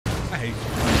I hate you.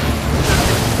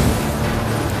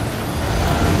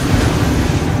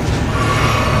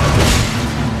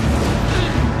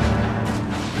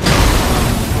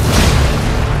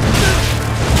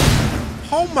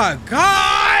 Oh my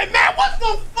God, man, what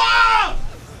the fuck?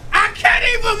 I can't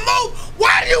even move.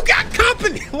 Why do you got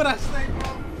company? What I say, bro?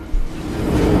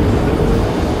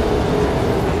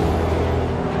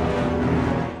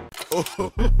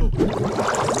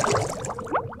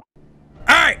 All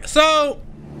right, so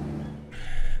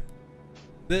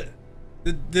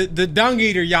the dung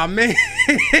eater, y'all man,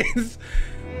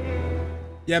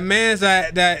 your man's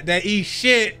that eat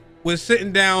shit was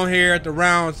sitting down here at the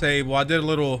round table. I did a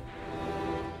little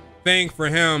thing for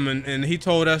him, and he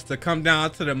told us to come down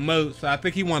to the moat. So I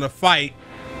think he want to fight.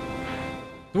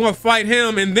 We want to fight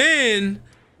him, and then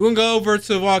we're gonna go over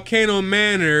to Volcano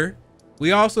Manor.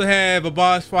 We also have a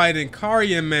boss fight in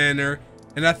Karya Manor,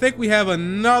 and I think we have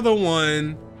another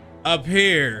one up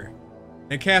here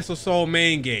in Castle Soul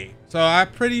main gate. So I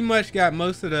pretty much got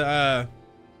most of the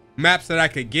maps that I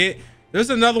could get.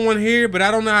 There's another one here, but I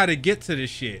don't know how to get to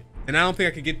this shit, and I don't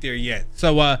think I could get there yet.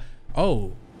 So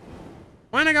oh,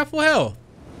 why ain't I got full health?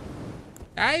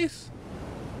 Guys?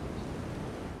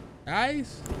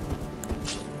 Guys?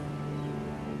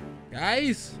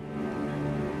 Guys?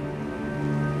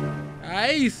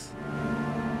 Guys?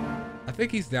 I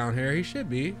think he's down here. He should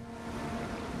be.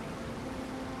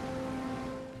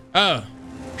 Oh.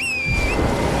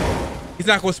 He's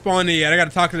not gonna spawn in yet. I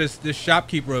gotta talk to this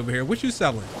shopkeeper over here. What you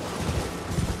selling?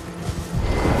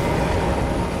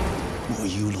 What are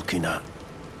you looking at?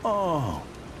 Oh.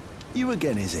 You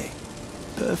again, is it?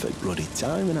 Perfect bloody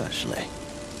timing, actually.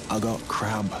 I got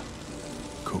crab,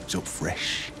 cooked up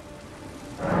fresh.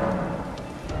 All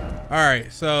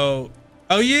right, so,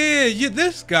 oh yeah,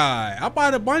 this guy. I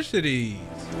bought a bunch of these.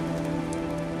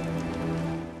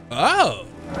 Oh.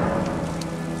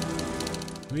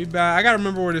 I gotta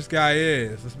remember where this guy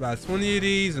is. Let's buy 20 of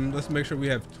these, and let's make sure we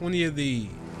have 20 of these.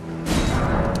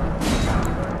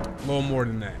 A little more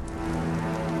than that.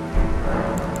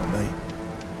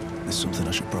 There's something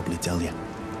I should probably tell you.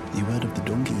 You heard of the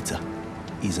Dung Eater?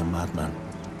 He's a madman.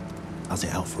 Has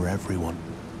it out for everyone.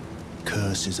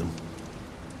 Curses them.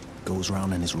 Goes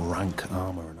around in his rank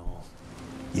armor and all.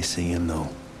 You see him though.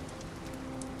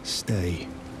 Stay,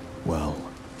 well,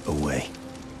 away.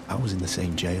 I was in the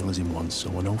same jail as him once, so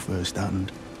I know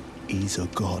firsthand. He's a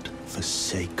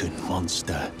god-forsaken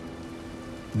monster.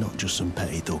 Not just some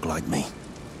petty thug like me.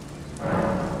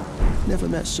 Never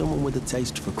met someone with a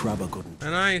taste for crab I couldn't.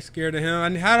 And I ain't scared of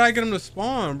him. How did I get him to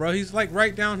spawn, bro? He's like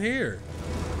right down here.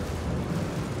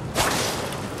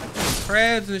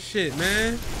 Crabs and shit,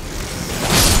 man.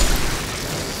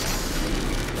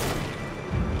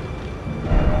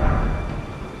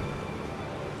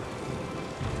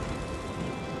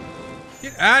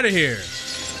 Get out of here,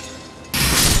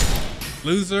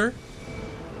 loser.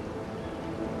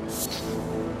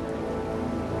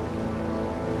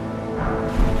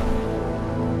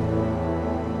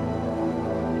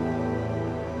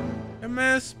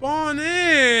 Man, spawn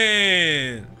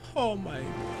in. Oh my God.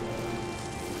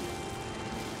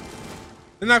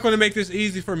 They're not going to make this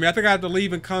easy for me. I think I have to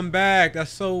leave and come back.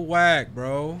 That's so whack,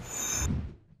 bro.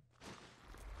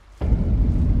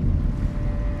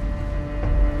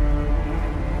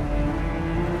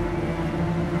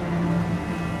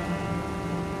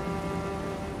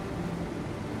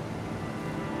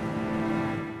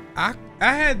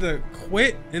 I had to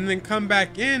quit and then come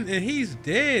back in, and he's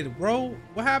dead, bro.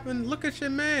 What happened? Look at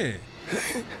your man.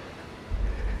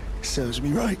 Serves me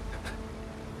right.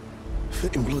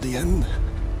 Fitting bloody end.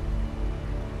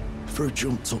 For a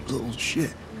jumped up little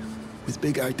shit with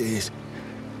big ideas.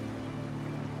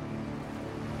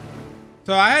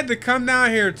 So I had to come down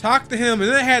here, talk to him,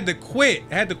 and then I had to quit.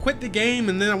 I had to quit the game,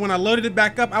 and then when I loaded it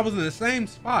back up, I was in the same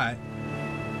spot.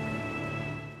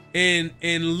 And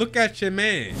look at your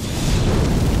man.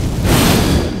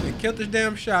 Killed this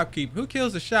damn shopkeeper. Who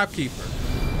kills the shopkeeper?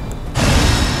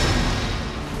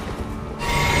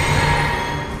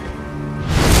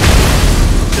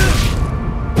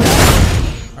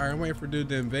 All right, I'm waiting for dude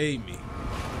to invade me.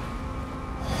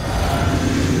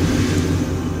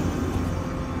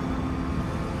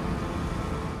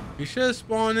 He should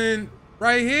spawn in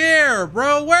right here,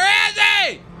 bro. Where is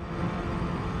he?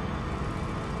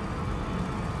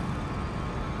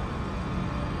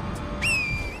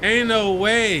 Ain't no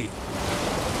way.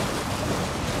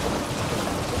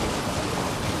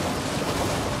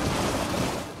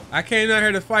 I came out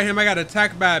here to fight him. I got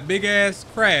attacked by a big ass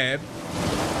crab.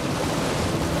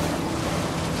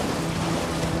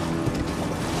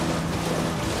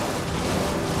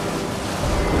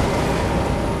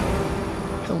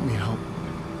 Help me out.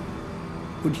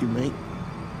 Would you, mate?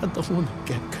 I don't want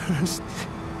to get cursed.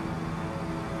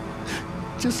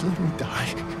 Just let me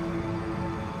die.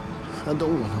 I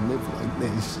don't want to live like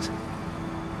this.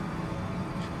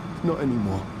 Not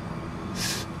anymore.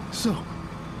 So,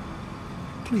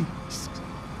 please.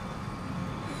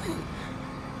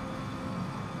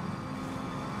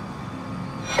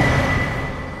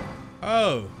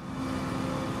 Oh.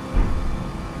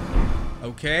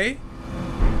 Okay.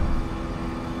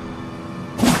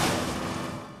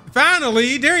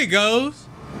 Finally, there he goes.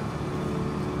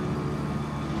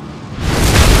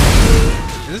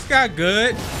 Is this guy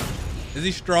good? Is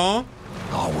he strong?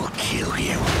 I will kill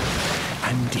you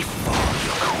and devour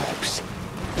your corpse.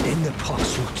 Then the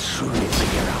pots will truly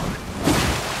be your own.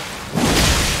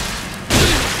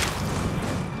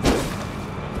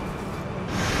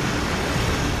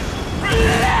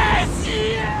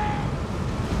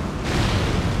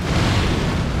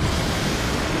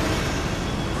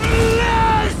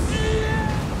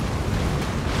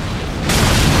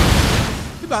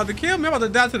 You about to kill me? I'm about to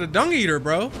die to the dung eater,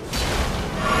 bro.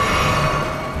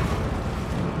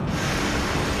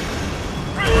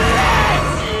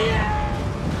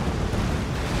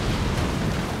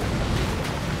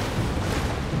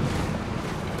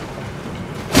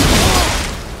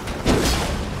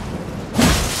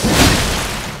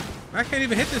 I can't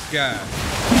even hit this guy.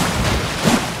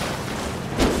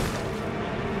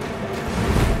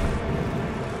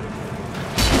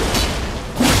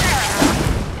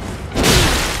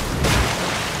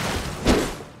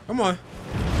 Come on.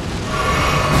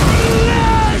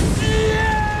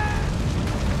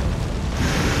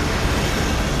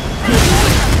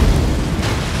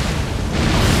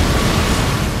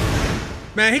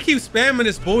 Man, he keeps spamming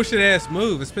this bullshit ass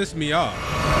move. It's pissing me off.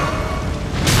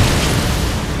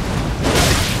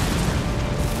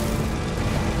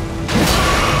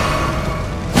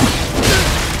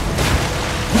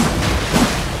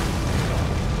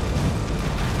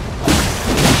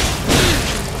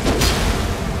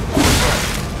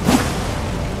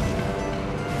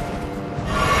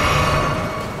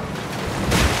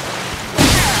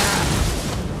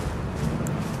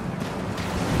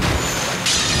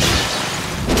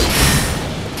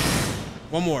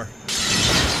 One more.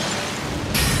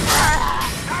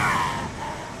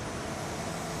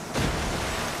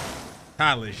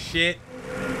 Pile of shit.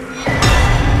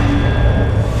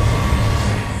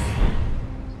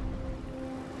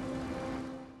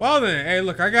 Well then, hey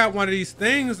look, I got one of these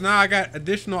things. Now I got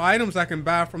additional items I can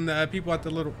buy from the people at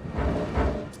the little...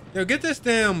 Yo, get this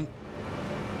damn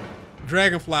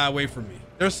dragonfly away from me.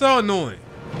 They're so annoying.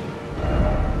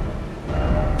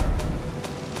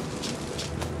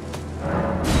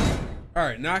 All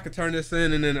right, now I can turn this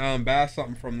in and then buy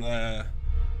something from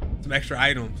some extra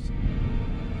items.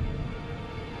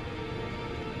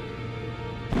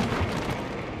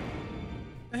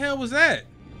 The hell was that?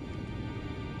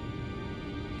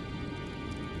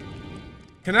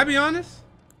 Can I be honest?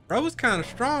 Bro was kind of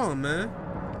strong, man.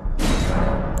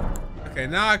 Okay,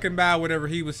 now I can buy whatever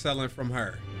he was selling from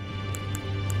her.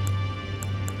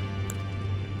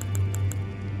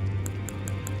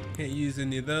 Can't use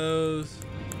any of those.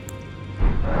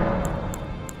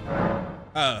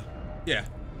 Yeah.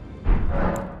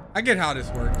 I get how this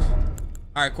works.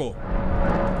 All right, cool.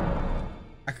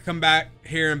 I can come back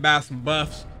here and buy some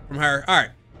buffs from her. All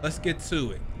right, let's get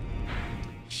to it.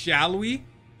 Shall we?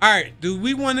 All right, do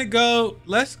we want to go?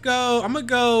 Let's go. I'm gonna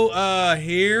go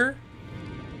here.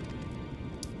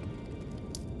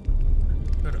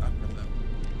 Go to upper level.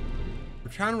 I'm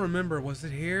trying to remember, was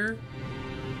it here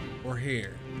or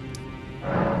here?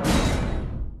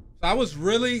 So I was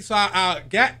really, I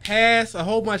got past a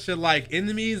whole bunch of like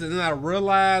enemies, and then I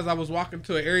realized I was walking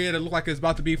to an area that looked like it was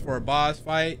about to be for a boss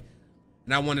fight,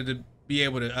 and I wanted to be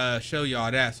able to show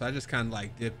y'all that, so I just kind of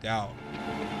like dipped out.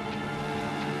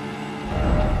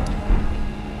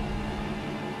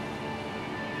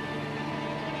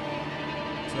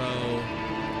 So,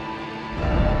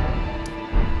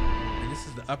 and this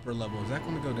is the upper level. Is that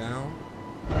going to go down?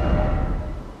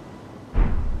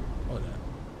 Hold up.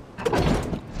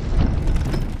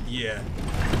 Yeah,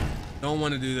 don't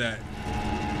want to do that.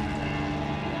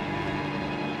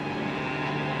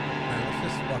 Right, let's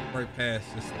just walk right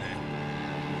past this thing.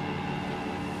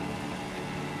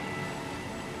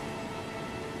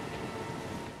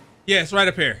 Yeah, it's right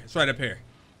up here. It's right up here.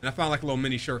 And I found like a little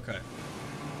mini shortcut.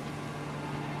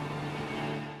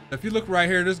 If you look right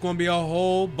here, there's going to be a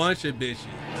whole bunch of bitches.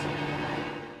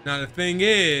 Now the thing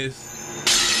is,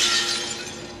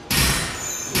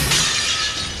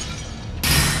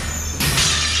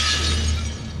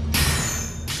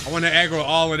 I want to aggro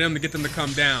all of them to get them to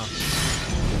come down.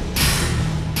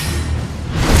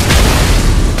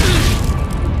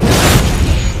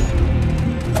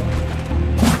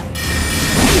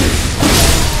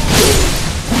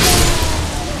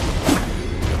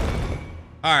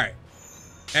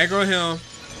 Aggro him.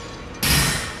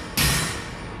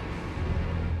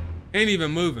 Ain't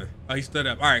even moving. Oh, he stood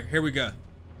up. All right, here we go.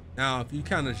 Now, if you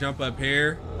kind of jump up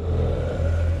here.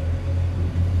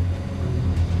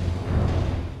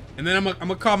 And then I'm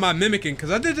gonna call my mimicking,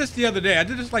 because I did this the other day. I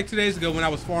did this like 2 days ago when I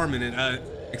was farming and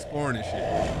exploring and shit.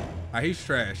 All right, he's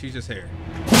trash. He's just here.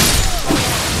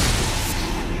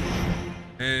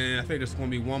 And I think there's gonna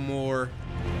be one more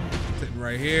sitting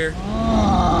right here.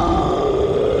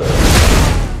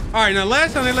 All right, now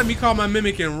last time they let me call my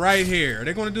mimicking right here. Are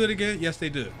they gonna do it again? Yes, they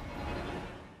do.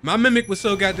 My mimic was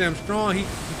so goddamn strong, he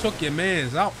took your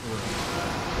mans out for real.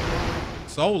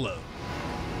 Solo.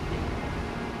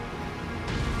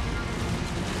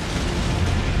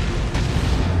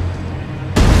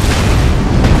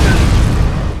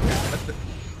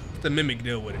 Let the mimic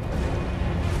deal with it.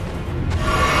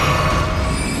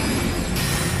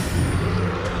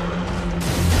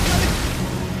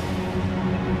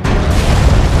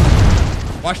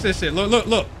 Watch this shit. Look, look,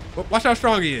 look. Watch how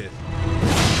strong he is.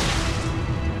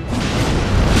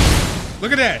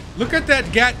 Look at that. Look at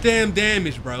that goddamn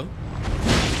damage, bro.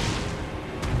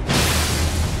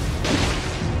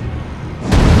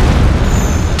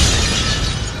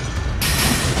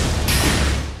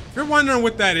 If you're wondering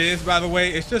what that is, by the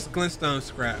way, it's just glintstone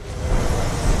scrap.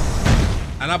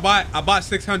 And I bought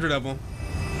 600 of them.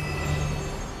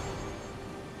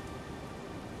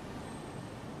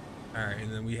 All right,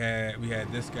 and then we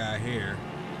had this guy here.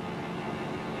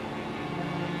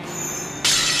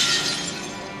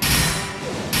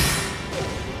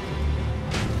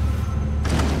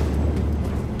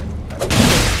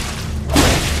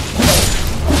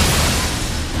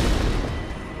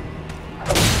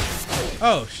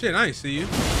 Oh shit, I ain't see you.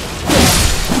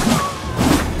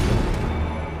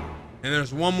 And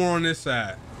there's one more on this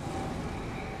side.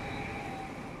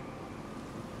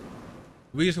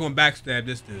 We just gonna backstab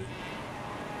this dude.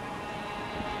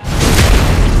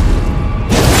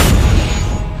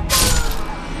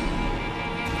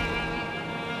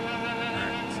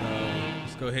 Alright, so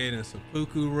let's go ahead and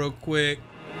seppuku real quick.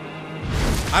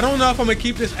 I don't know if I'm gonna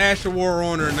keep this Asher War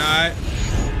on or not.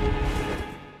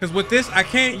 Cause with this, I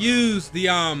can't use the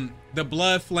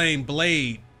blood flame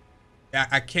blade.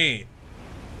 I can't.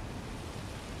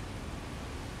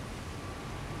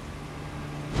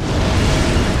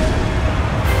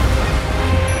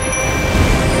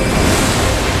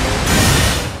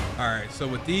 Alright, so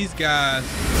with these guys,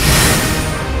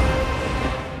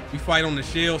 we fight on the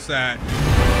shield side.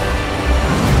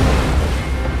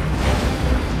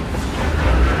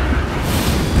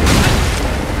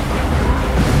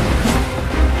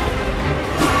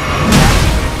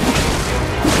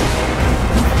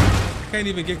 I can't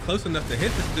even get close enough to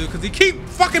hit this dude because he keep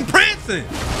fucking prancing.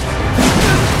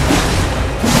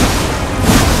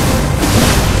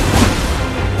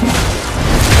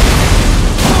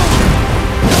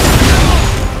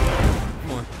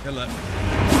 Come on, good luck.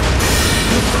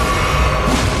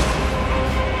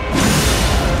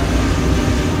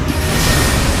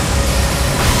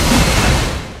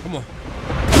 Come on.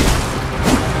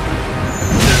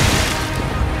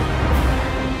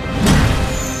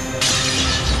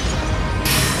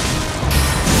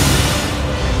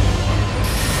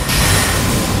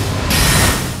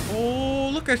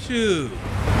 Look at you.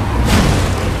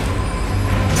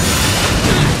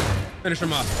 Finish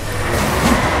him off.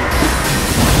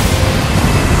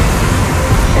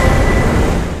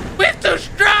 We're too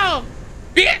strong,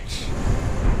 bitch.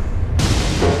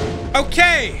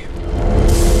 Okay.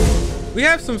 We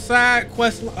have some side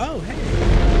quest. Oh, hey.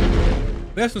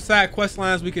 We have some side quest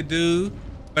lines we could do,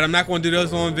 but I'm not going to do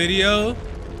those on video.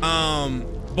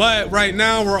 But right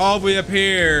now we're all the way up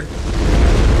here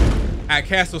at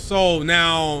Castle Soul.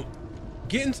 Now,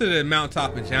 getting to the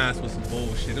mountaintop of Giants was some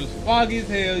bullshit. It was foggy as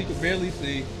hell. You could barely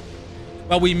see.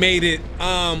 But we made it.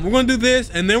 We're going to do this,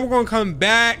 and then we're going to come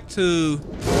back to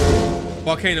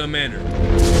Volcano Manor.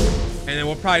 And then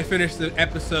we'll probably finish the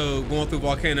episode going through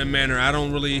Volcano Manor. I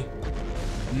don't really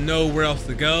know where else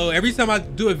to go. Every time I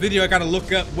do a video, I got to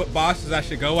look up what bosses I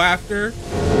should go after.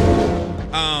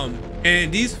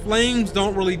 And these flames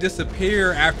don't really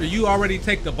disappear after you already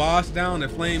take the boss down. The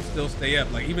flames still stay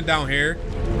up. Like even down here,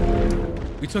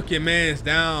 we took your mans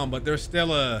down, but there's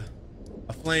still a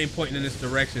flame pointing in this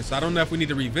direction. So I don't know if we need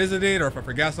to revisit it or if I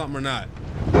forgot something or not.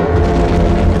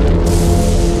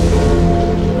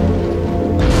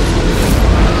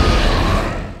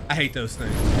 I hate those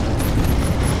things.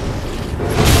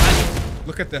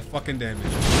 Look at that fucking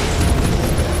damage.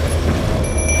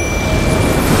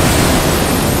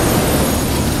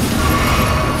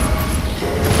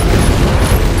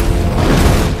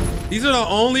 These are the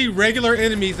only regular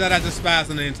enemies that I despise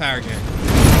in the entire game.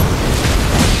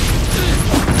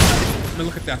 Man,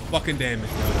 look at that fucking damage,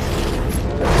 bro.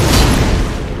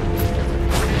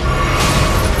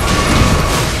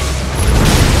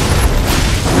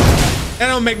 That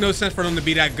don't make no sense for them to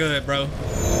be that good, bro.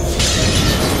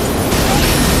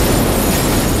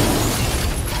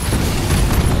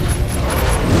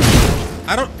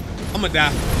 I'm gonna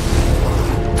die.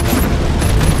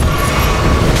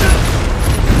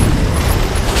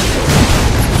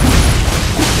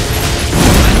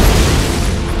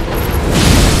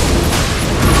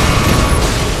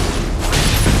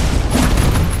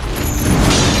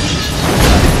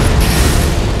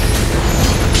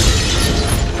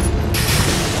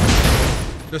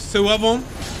 There's two of them?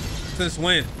 Since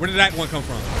when? Where did that one come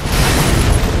from?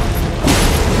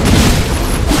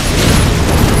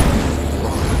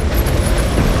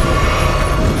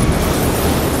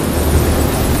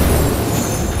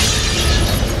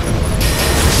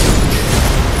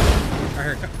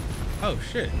 Oh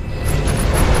shit.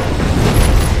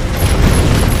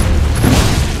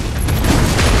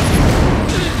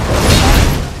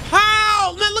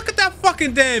 How? Man, look at that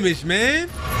fucking damage, man.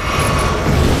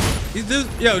 These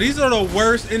dudes, yo, these are the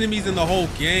worst enemies in the whole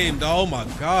game, though. Oh my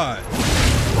god.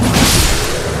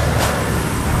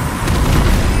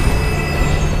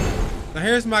 Now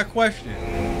here's my question.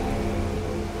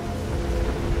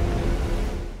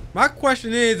 My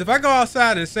question is, if I go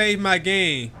outside and save my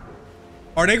game,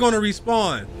 are they going to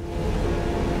respawn?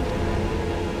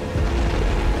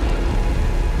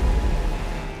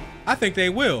 I think they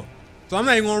will. So I'm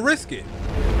not even going to risk it.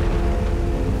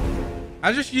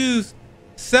 I just used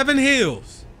 7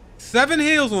 heals. 7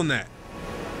 heals on that.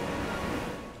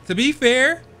 To be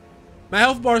fair, my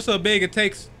health bar is so big it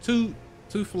takes two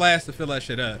flasks to fill that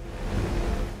shit up.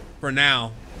 For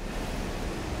now.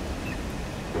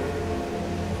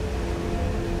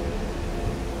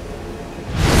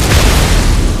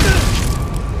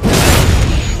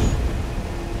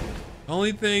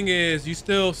 Only thing is, you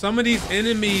still, some of these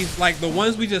enemies, like the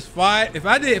ones we just fought, if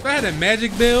I had a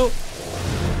magic build,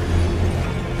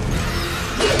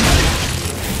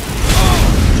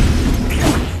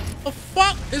 what the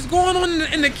fuck is going on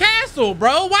in the castle,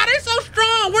 bro? Why they so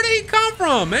strong? Where did he come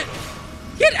from, man?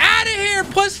 Get out of here,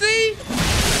 pussy!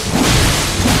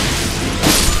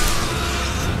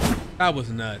 That was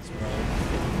nuts,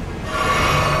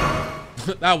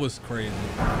 bro. That was crazy.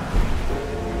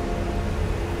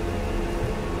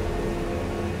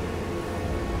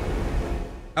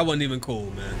 That wasn't even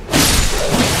cool, man.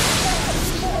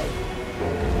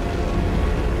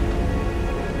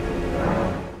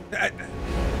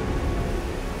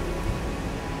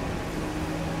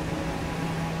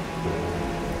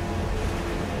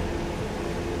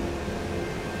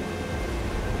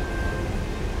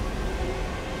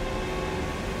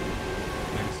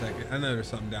 Wait a second. I know there's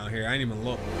something down here. I ain't even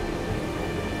look.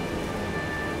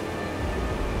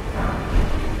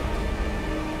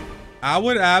 I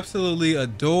would absolutely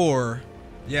adore.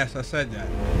 Yes, I said that.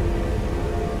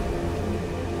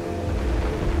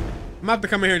 I'm gonna have to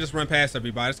come in here and just run past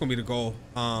everybody. That's gonna be the goal.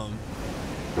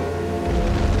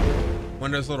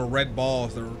 One of those little red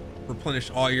balls that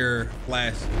replenish all your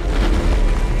flasks.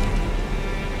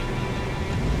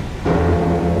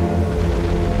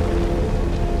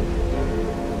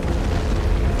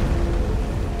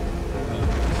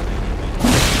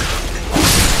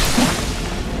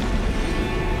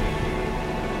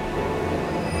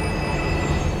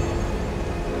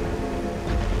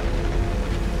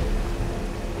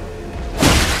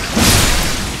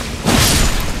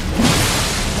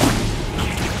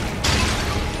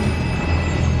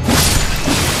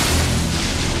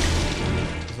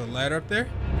 Up there.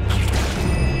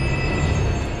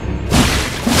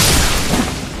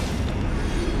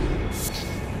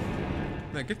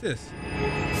 Now get this.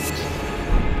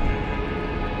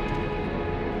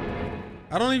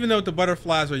 I don't even know what the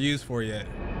butterflies are used for yet.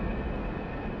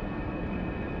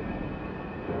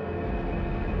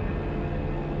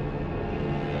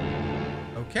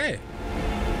 Okay.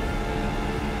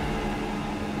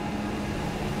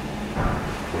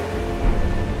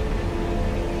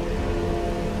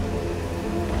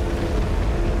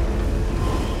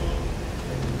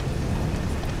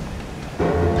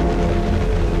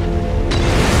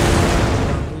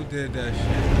 Did that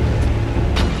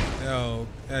shit. Yo,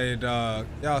 hey dog,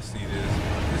 y'all see this?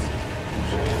 This is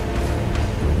bullshit.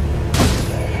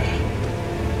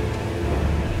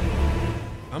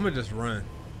 I'm gonna just run.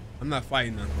 I'm not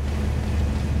fighting them.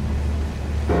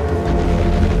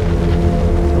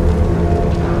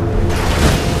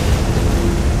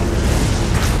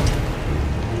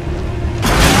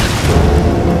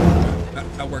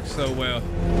 That worked so well.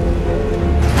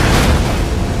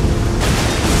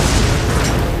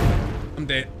 I'm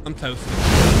dead. I'm I'm toasted.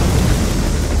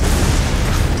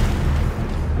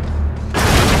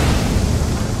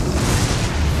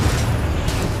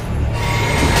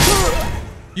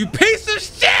 You piece of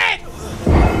shit!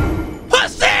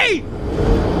 Pussy!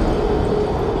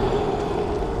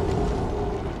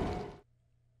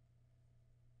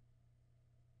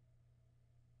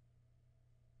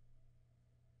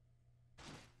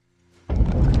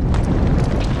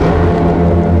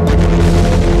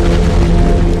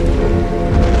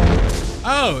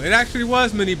 Oh, it actually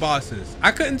was mini bosses.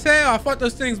 I couldn't tell. I fought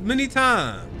those things many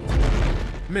times.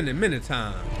 Many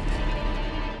times.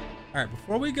 All right,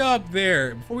 before we go up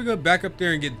there, before we go back up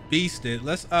there and get beasted,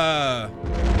 let's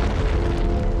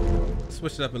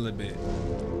switch it up a little bit.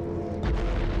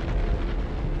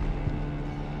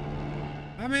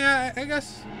 I mean, I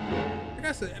guess,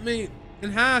 I mean,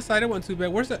 in hindsight, it wasn't too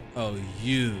bad. Where's that? Oh,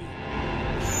 you.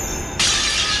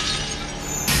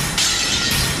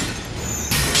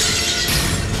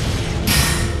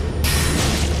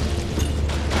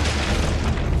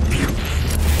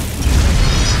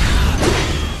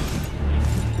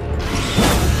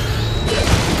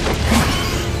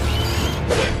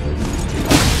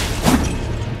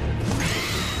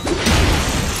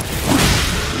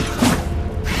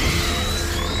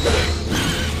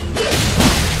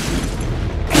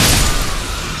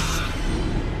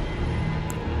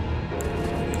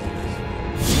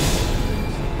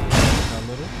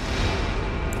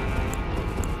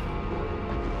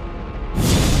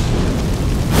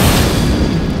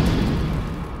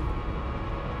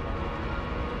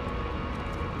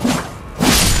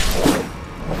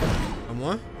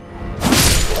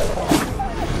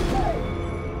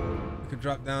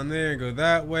 Drop down there and go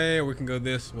that way, or we can go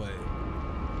this way.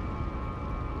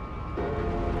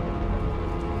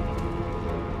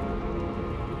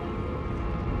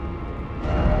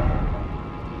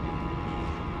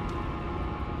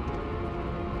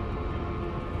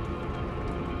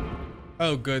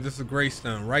 Oh good, this is a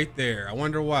greystone right there. I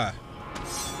wonder why.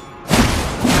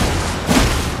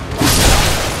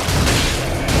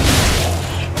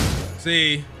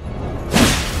 See,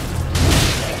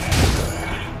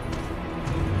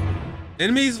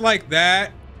 enemies like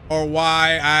that are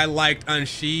why I liked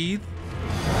Unsheathed.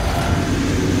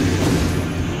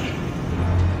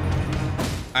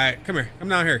 All right, come here, come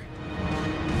down here.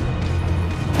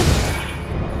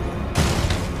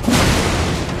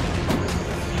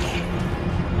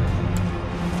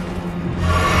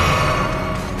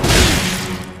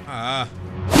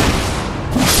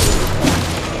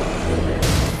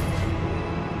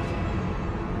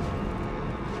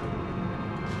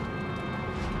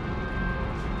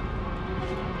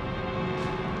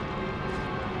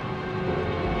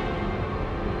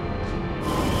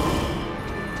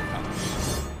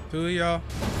 Two of y'all.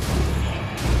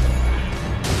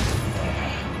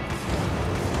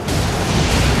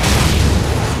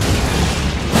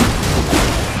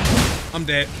 I'm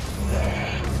dead.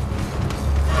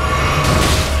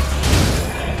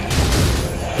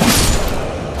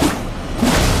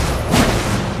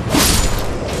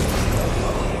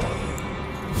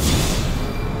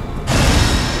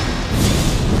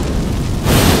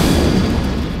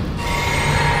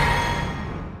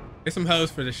 Get some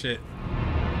hoes for this shit.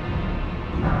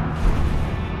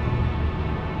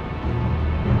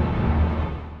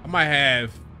 I might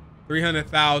have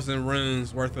 300,000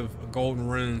 runes worth of golden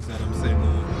runes that I'm sitting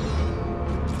on.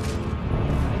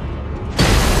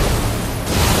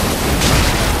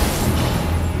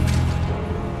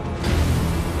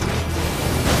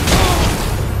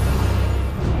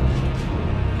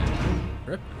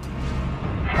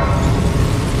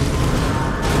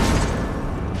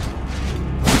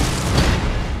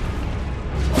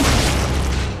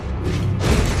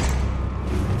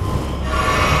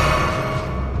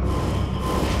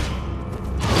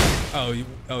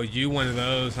 Oh, you one of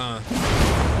those, huh?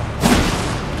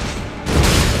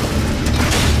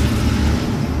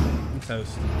 I'm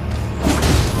toast.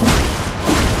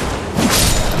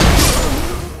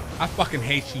 I fucking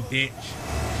hate you, bitch.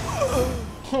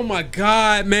 Oh my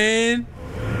god, man.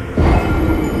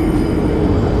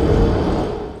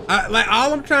 Like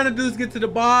all I'm trying to do is get to the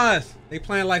boss. They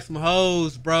playing like some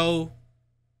hoes, bro.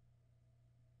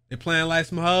 They playing like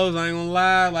some hoes, I ain't gonna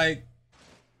lie, like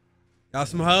y'all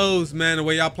some hoes, man, the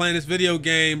way y'all playing this video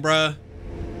game, bruh.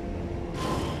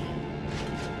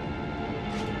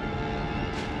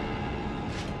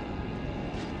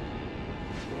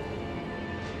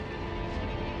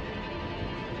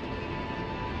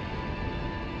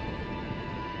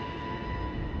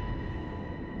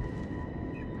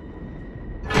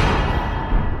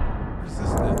 What's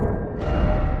this thing?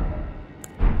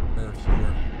 Earth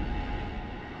floor.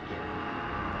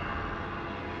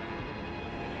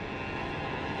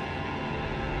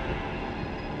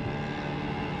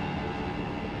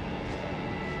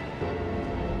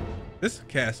 This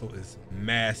castle is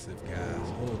massive, guys.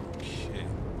 Holy shit.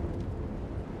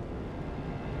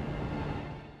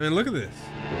 Man, look at this.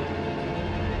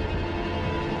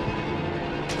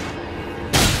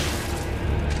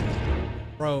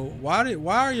 Bro, why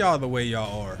are y'all the way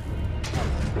y'all are?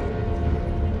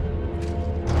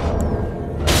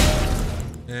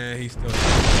 And he's still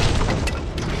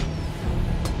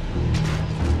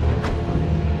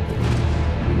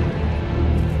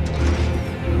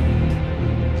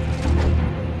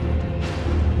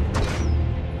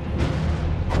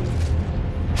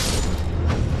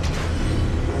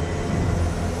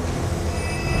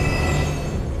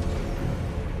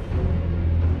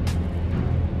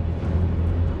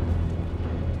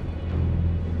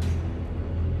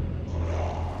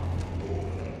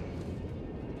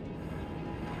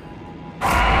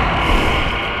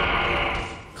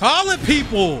calling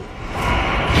people.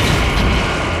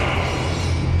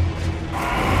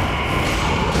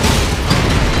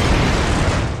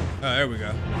 Oh, there we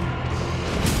go.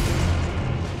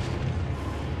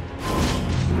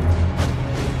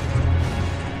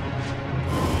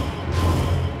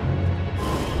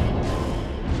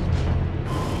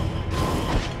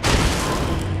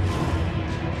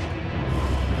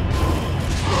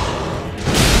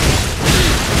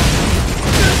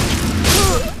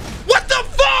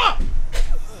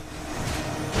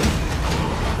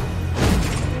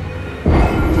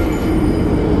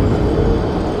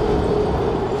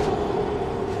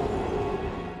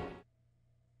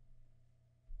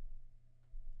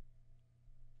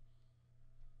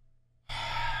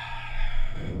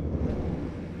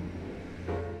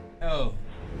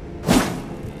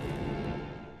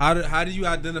 How do you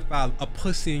identify a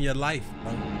pussy in your life,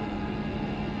 bro?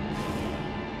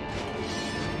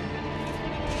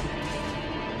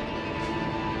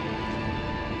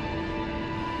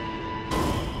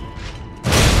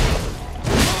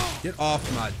 Get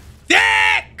off my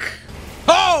dick!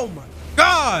 Oh my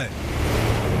God!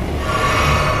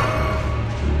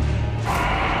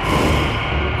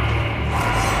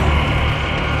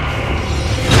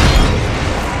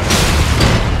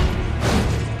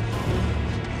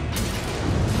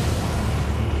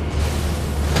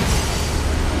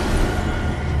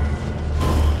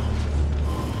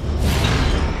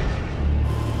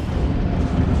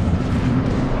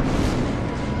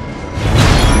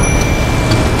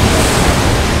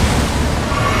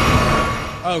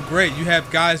 Oh, great. You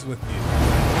have guys with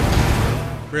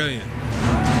you. Brilliant.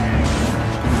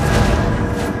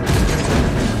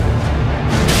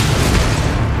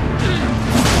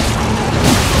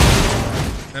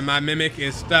 And my mimic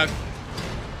is stuck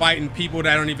fighting people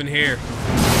that I don't even hear.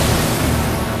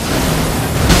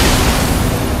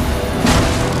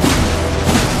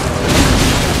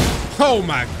 Oh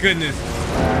my goodness.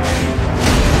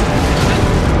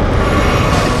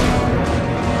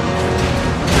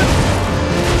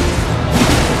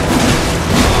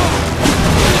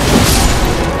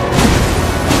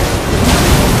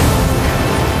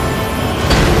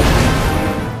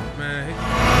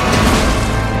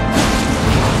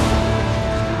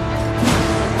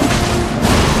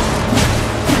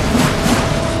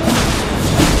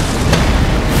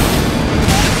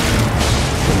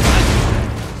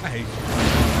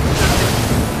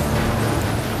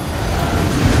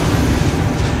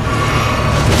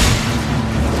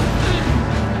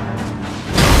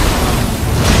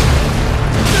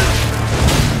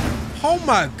 Oh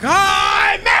my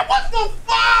God, man, what the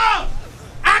fuck?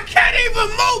 I can't even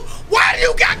move. Why do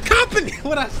you got company?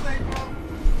 What I say, bro?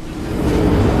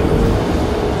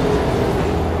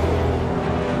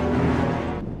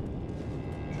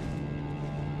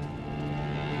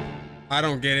 I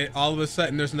don't get it. All of a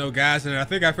sudden, there's no guys in there. I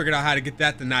think I figured out how to get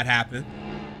that to not happen.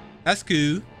 That's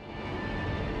cool.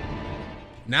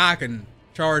 Now I can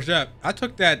charge up. I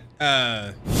took that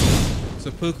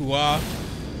seppuku off.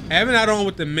 Having that on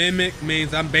with the mimic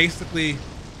means I'm basically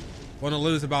going to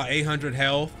lose about 800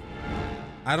 health.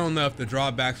 I don't know if the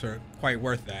drawbacks are quite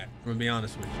worth that. I'm going to be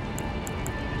honest with you.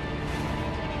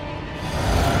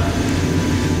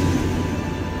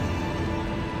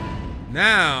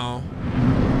 Now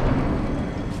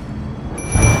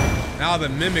the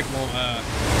mimic won't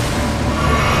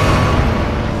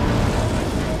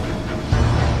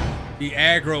be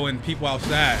aggroing people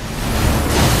outside.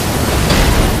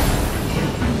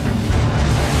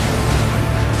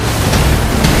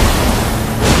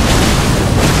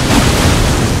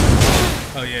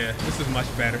 Oh yeah, this is much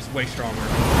better. It's way stronger.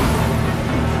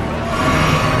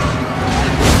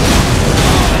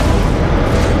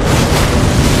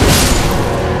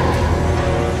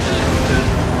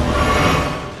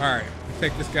 All right,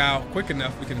 take this guy out quick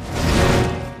enough. We can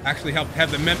Actually help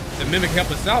have the mimic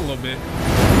help us out a little bit.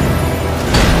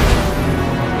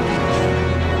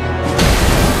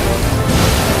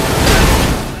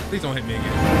 Please don't hit me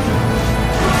again.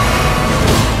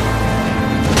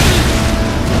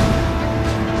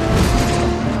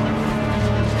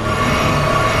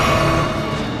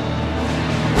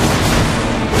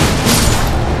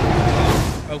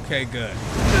 Okay, good.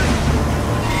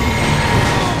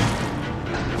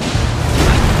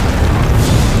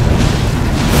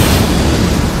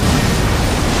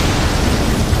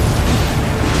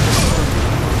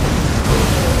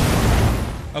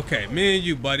 Okay, me and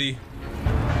you, buddy.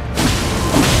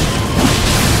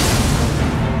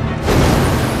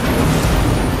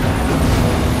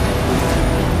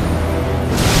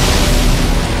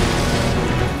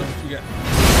 What you got?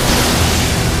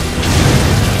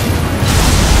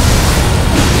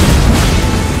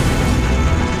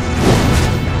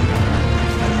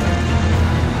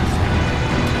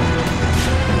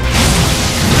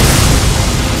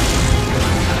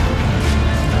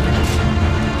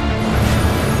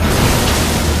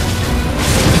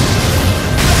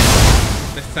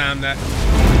 Time that.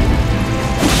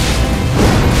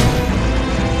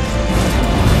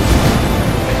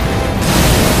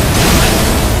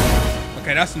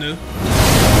 Okay, that's new.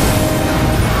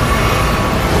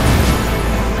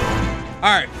 All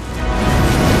right.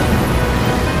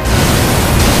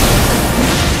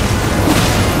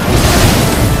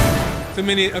 Too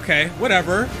many. Okay,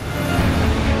 whatever.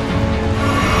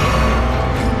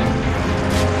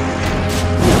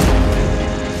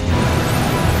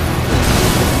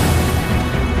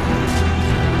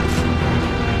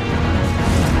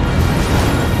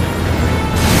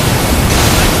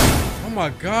 Oh my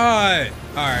God.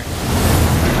 All right.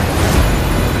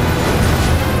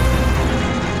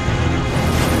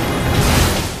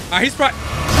 All right, he's probably.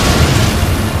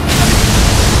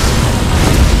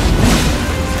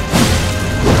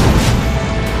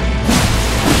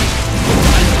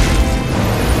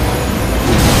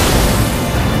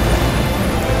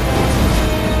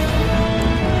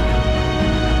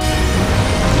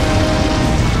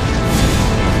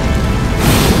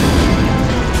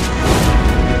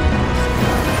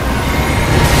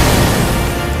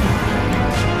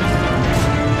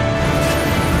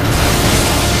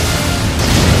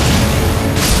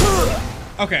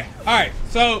 Okay, all right,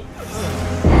 so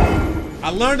I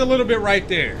learned a little bit right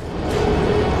there.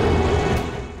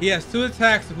 He has 2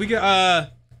 attacks. If we could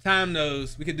time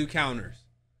those, we could do counters.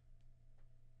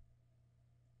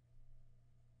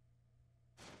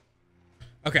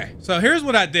 Okay, so here's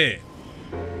what I did.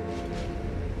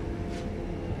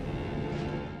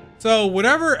 So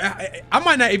whatever, I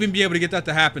might not even be able to get that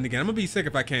to happen again. I'm gonna be sick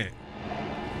if I can't.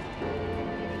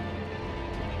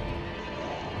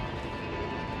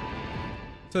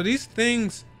 So these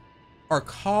things are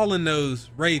calling those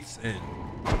wraiths in.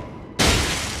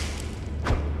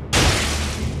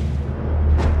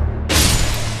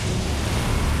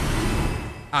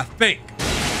 I think.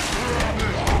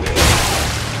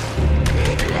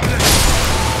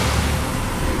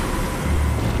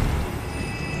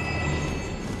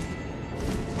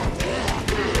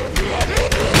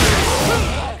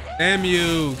 Damn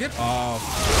you, get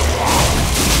off.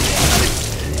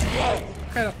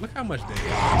 Look how much they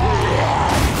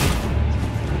got.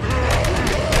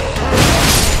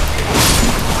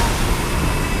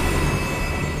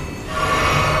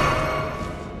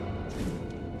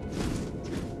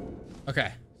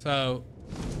 Okay, so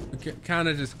we can kind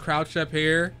of just crouch up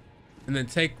here and then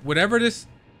take whatever this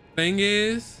thing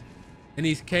is in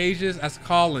these cages. That's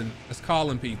calling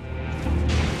people.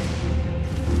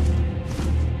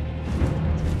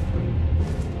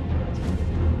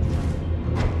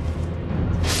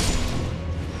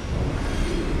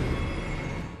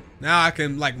 Now I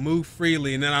can like move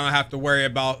freely, and then I don't have to worry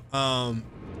about my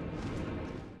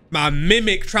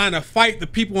mimic trying to fight the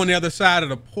people on the other side of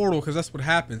the portal, because that's what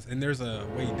happens. And there's a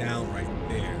way down right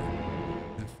there.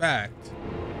 In fact,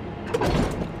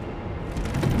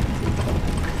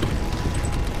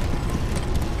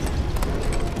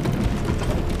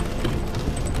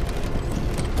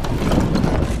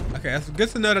 okay, that's good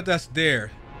to know that that's there.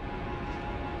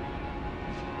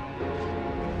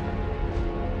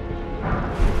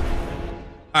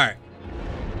 All right.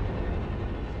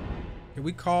 Can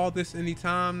we call this any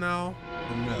time now?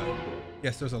 Or no?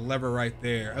 Yes, there's a lever right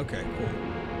there. Okay, cool.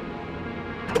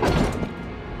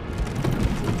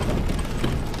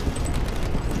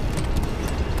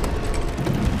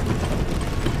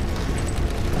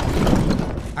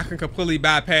 I can completely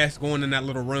bypass going in that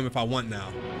little room if I want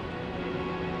now.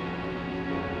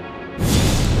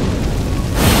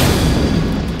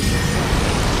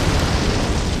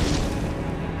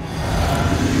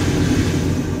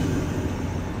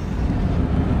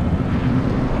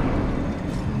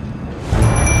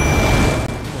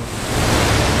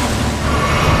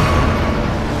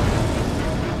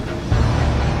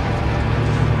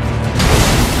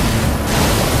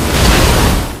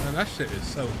 that shit is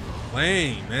so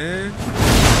lame, man.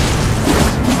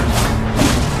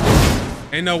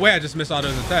 Ain't no way I just missed all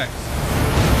those attacks.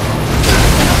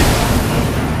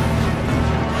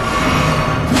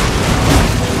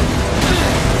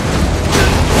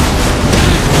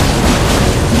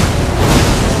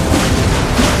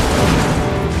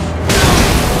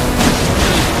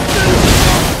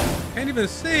 Can't even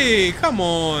see. Come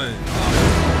on.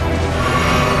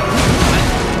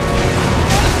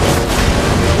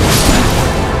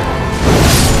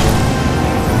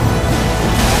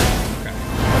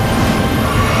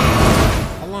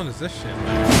 Is this shit,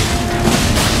 man?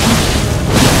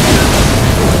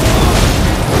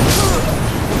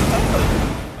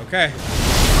 Okay.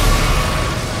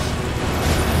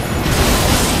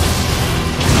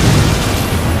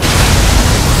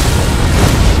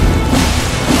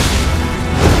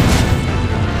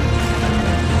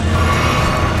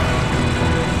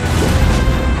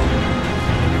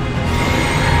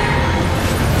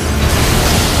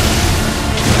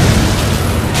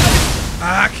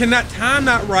 I cannot time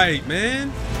that right, man.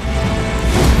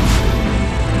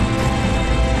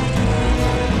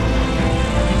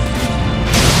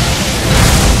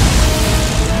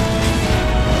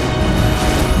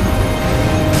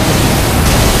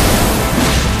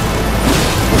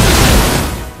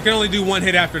 You can only do one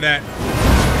hit after that.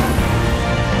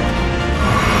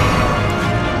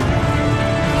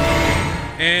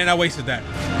 And I wasted that.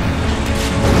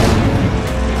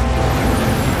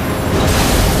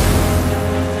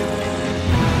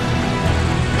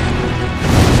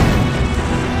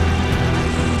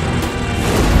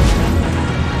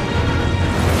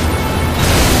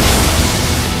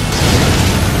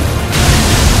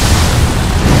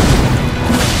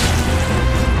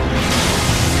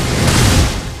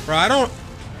 Bro, I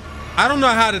don't know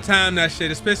how to time that shit.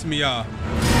 It's pissing me off.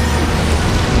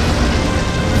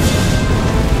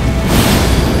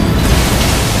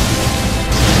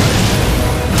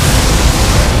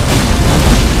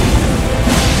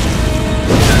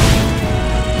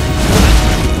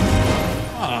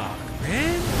 Fuck,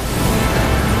 man.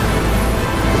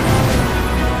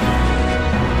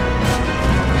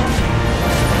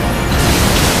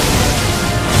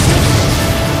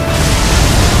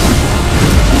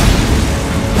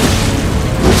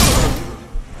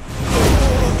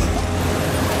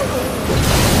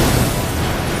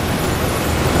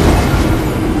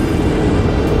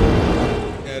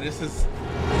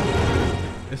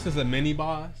 This is a mini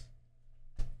boss.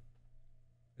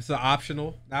 It's an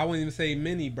optional. I wouldn't even say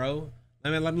mini, bro.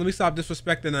 Let me stop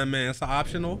disrespecting that man. It's an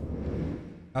optional.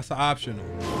 That's an optional.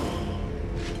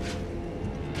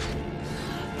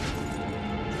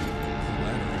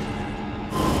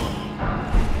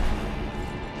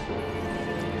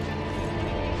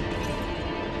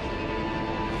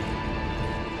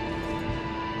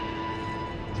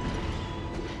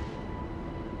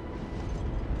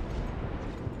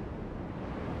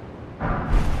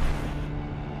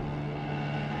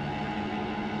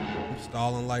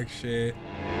 Stalling like shit.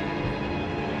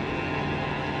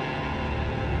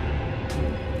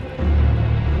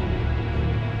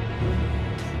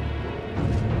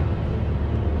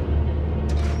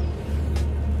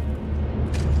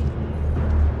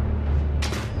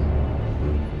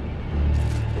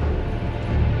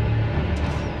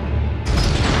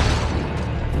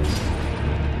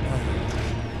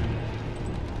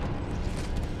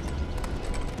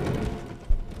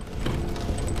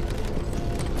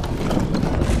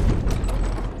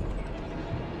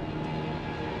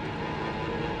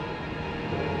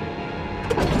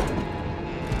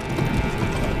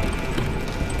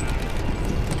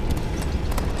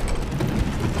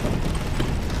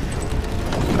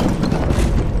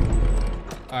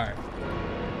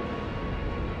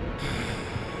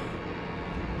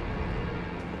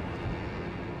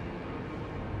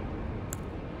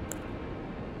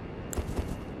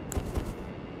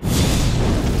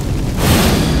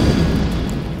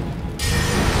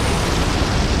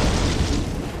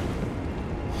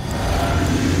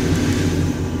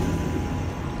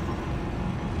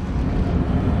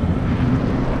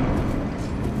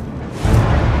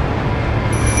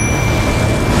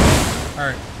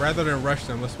 Rather than rush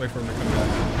them, let's wait for them to come back.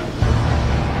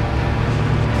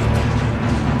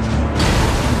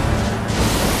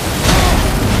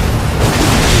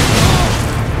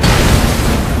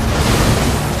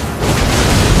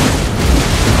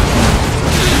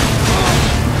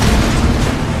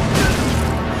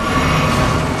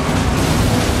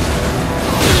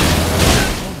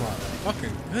 Oh my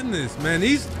fucking goodness, man.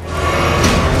 These...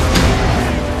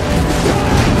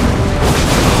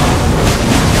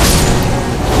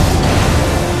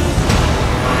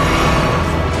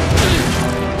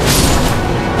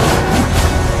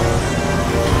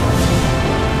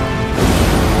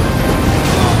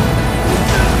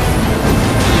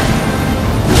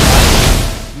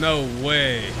 No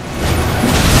way.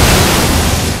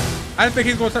 I didn't think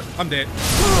he's gonna turn. I'm dead.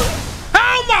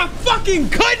 Oh my fucking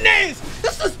goodness!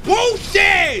 This is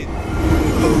bullshit!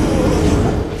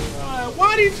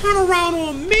 Why'd he turn around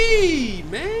on me,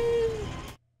 man?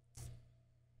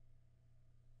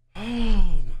 Oh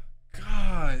my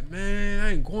god, man.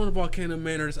 I ain't going to Volcano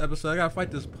Manor this episode. I gotta fight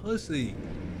this pussy.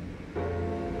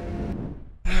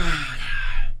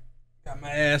 Got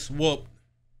my ass whooped.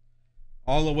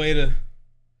 All the way to...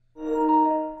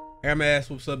 I got my ass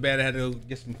whooped so bad I had to go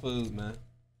get some food, man.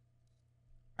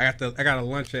 I got a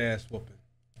lunch ass whooping.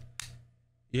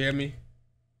 You hear me?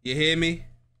 You hear me?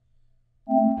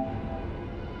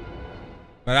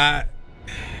 But I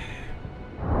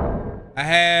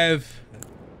have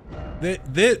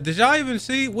did y'all even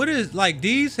see what is like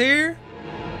these here?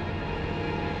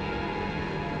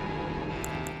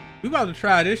 We about to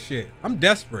try this shit. I'm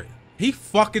desperate. He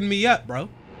fucking me up, bro.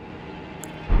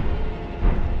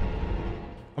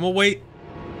 I'm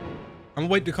gonna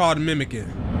wait to call the mimic in.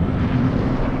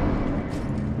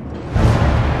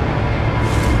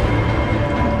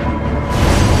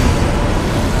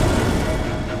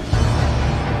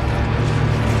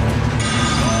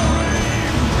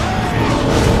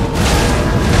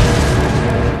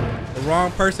 The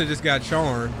wrong person just got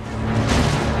charmed.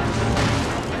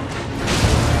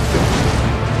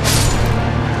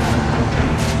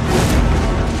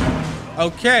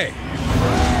 Okay.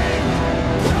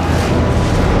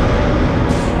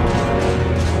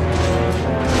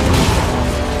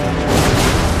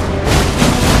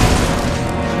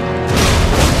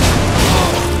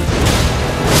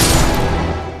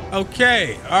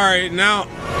 Okay, all right, now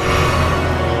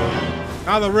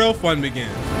the real fun begins.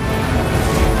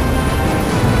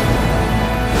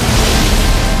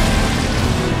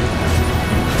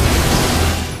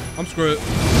 I'm screwed.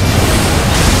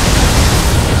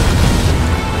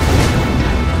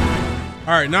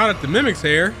 All right, now that the mimic's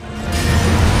here.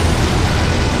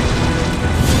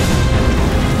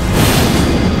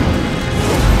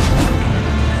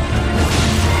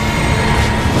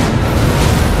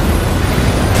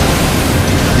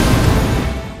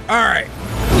 All right.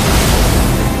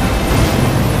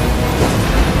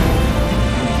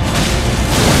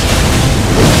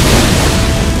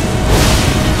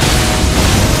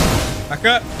 Back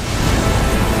up.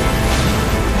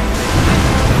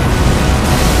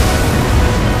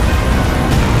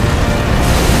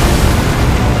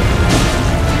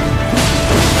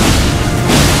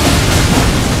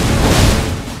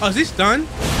 Oh, is he stunned?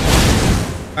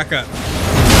 Back up.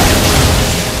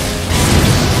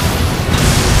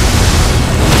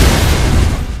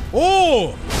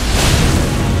 Oh!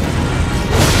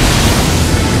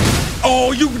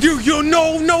 Oh, you,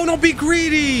 no, don't be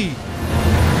greedy.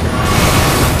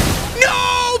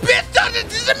 No, bitch,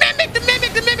 this is a mimic, the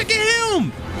mimic, get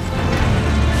him.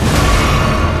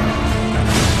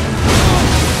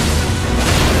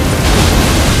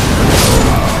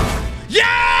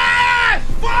 Yes!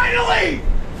 Finally!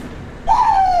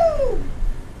 Woo!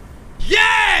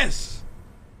 Yes!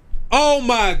 Oh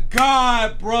my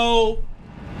God, bro.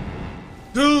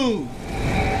 Dude.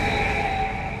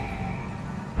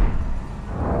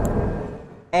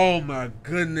 Oh my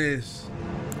goodness.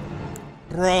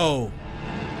 Bro.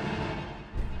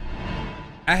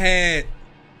 I had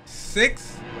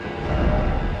six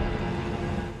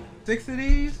of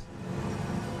these.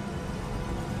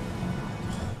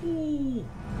 Ooh.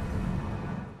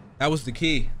 That was the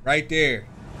key right there.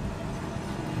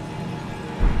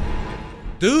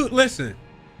 Dude, listen.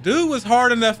 Dude was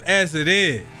hard enough as it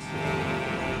is.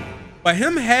 But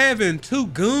him having two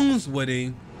goons with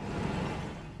him,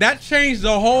 that changed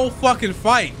the whole fucking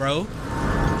fight, bro.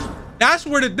 That's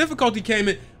where the difficulty came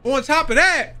in. On top of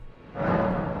that,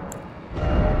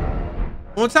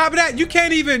 you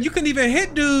couldn't even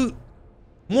hit dude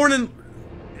more than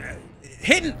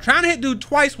trying to hit dude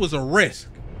twice was a risk.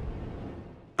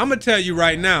 I'm gonna tell you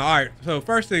right now. All right, so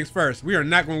first things first, we are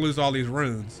not gonna lose all these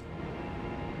runes.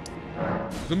 So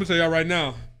I'm gonna tell y'all right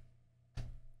now.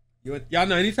 Y'all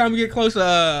know anytime we get close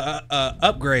to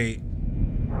upgrade,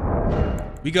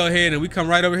 we go ahead and we come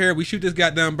right over here. We shoot this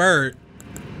goddamn bird.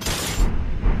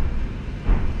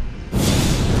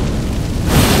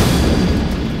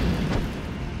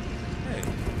 Hey.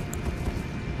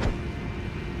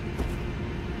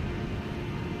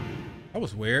 That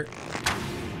was weird.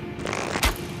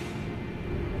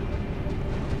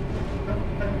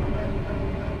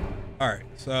 All right,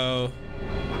 so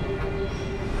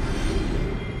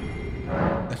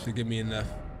that should give me enough.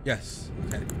 Yes.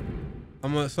 Okay.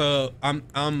 I'm not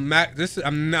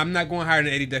going higher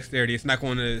than 80 dexterity. It's not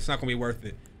gonna be worth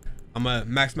it. I'm gonna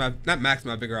not max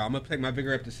my vigor out. I'm gonna take my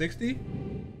vigor up to 60.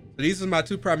 So these are my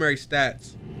 2 primary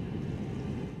stats.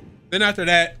 Then after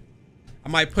that, I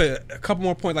might put a couple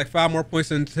more points, like 5 more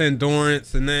points into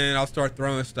endurance, and then I'll start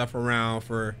throwing stuff around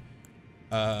for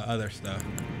other stuff.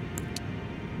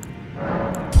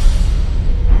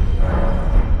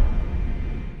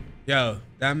 Yo,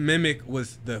 that mimic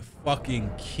was the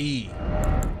fucking key.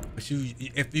 But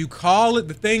if you call it,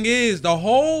 the thing is, the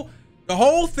whole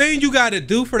thing you got to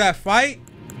do for that fight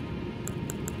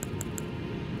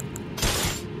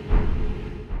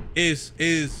is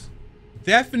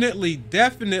definitely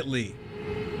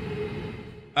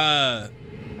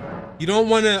you don't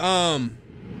want to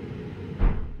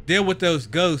deal with those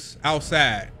ghosts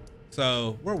outside.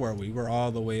 So where were we? We're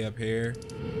all the way up here.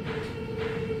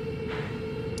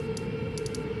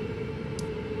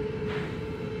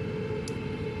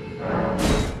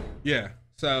 Yeah,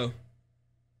 so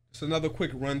just another quick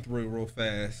run through real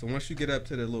fast. So once you get up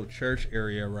to the little church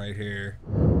area right here,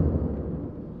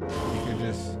 you can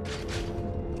just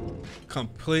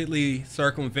completely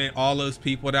circumvent all those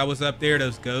people that was up there,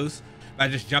 those ghosts, by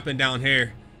just jumping down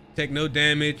here. Take no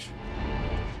damage.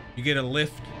 You get a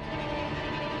lift.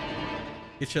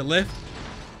 Get your lift.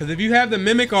 Because if you have the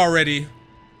mimic already,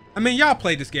 I mean, y'all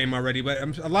played this game already,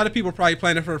 but a lot of people are probably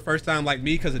playing it for the first time like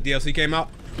me because the DLC came out.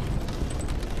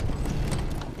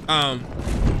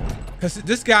 Because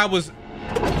this guy was,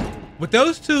 with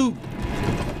those 2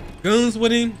 goons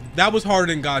with him, that was harder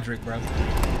than Godric, bro.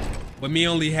 With me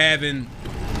only having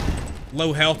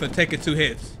low health and taking 2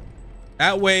 hits.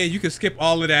 That way you can skip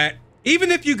all of that. Even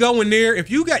if you go in there,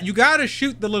 if you gotta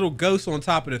shoot the little ghosts on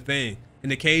top of the thing in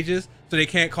the cages so they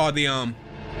can't call the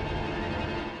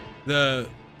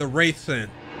wraiths in.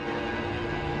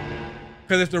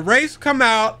 Because if the wraiths come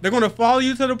out, they're going to follow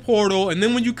you to the portal, and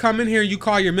then when you come in here, you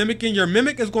call your mimic in. Your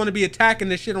mimic is going to be attacking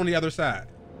this shit on the other side.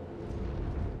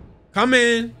 Come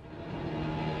in.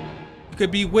 You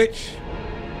could be witch.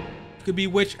 You could be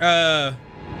witch. Either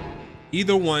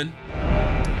one.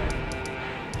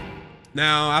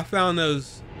 Now I found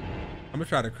those. I'm gonna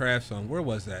try to craft some. Where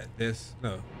was that? This?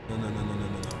 No.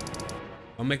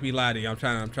 Don't make me lie to you. I'm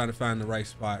trying to find the right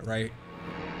spot. Right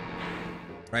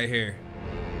here.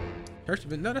 Church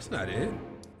of it? No, that's not it.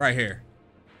 Right here.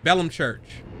 Bellum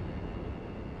Church.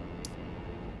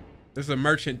 There's a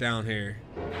merchant down here.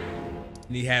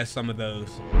 And he has some of those.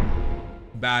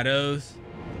 Buy those.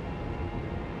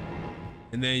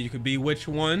 And then you could bewitch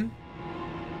one.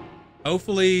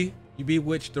 Hopefully you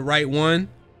bewitch the right one.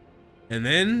 And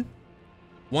then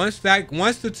once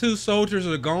the 2 soldiers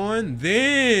are gone,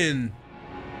 then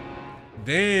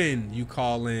you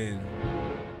call in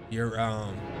your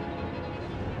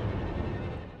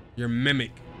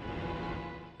mimic.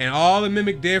 And all the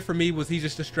mimic did for me was he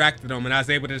just distracted him, and I was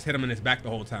able to just hit him in his back the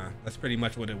whole time. That's pretty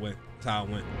much what it went. That's how it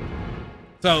went.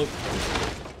 So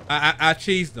I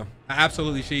cheesed him. I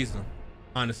absolutely cheesed him.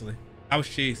 Honestly, I was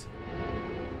cheesed.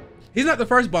 He's not the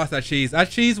first boss I cheesed. I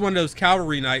cheesed one of those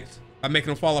cavalry knights by making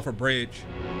him fall off a bridge.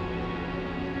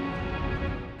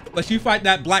 But you fight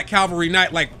that black cavalry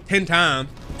knight like 10 times,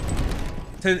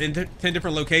 10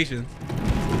 different locations.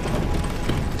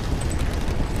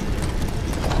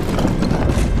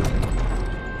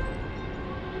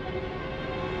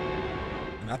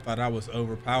 I thought I was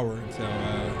overpowered until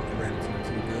I ran into the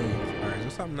 2 goons. All right, is there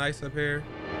something nice up here?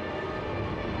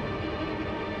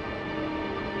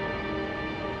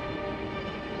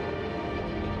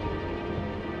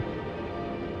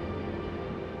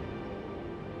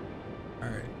 All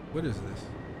right, what is this?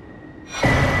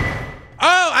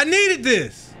 Oh, I needed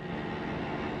this.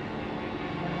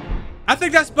 I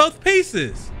think that's both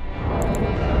pieces.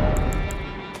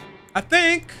 I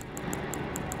think.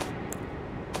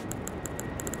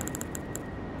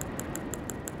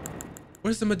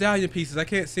 Where's the medallion pieces? I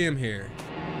can't see them here.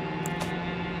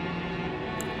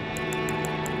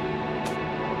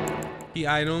 Key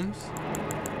items.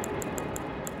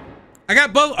 I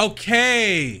got both.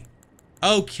 Okay.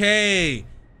 Okay.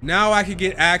 Now I can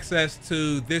get access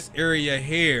to this area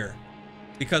here.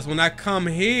 Because when I come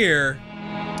here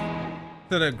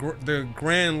to the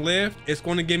grand lift, it's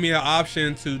going to give me an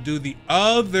option to do the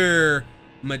other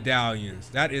medallions.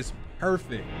 That is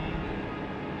perfect.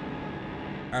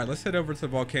 All right, let's head over to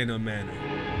Volcano Manor.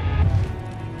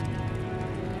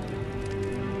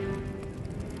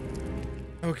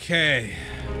 Okay.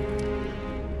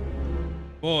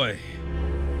 Boy.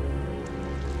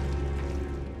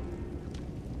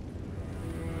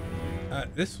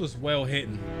 This was well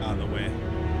hidden, by the way.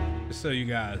 Just so you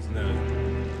guys know.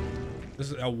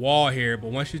 There's a wall here,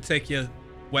 but once you take your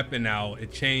weapon out,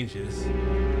 it changes.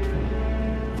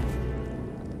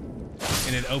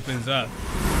 And it opens up.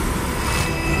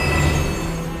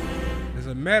 There's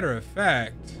a matter of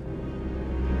fact,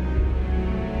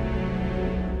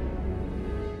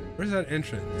 where's that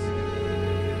entrance?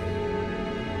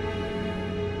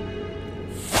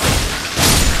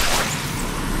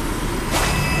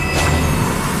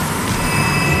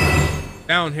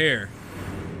 Down here.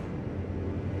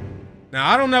 Now,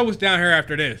 I don't know what's down here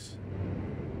after this.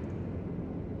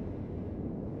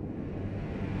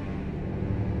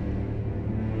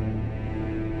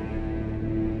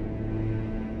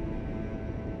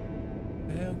 What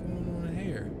the hell going on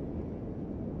here?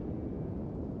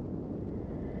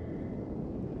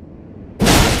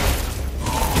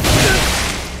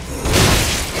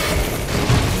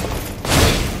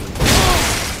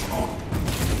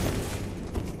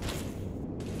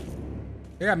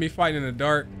 They got me fighting in the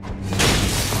dark.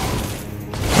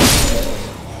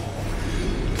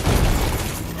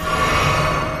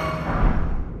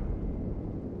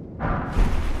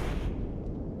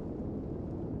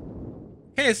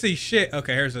 Can't see shit.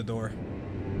 Okay, here's the door.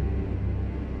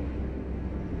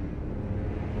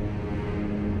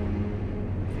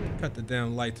 Cut the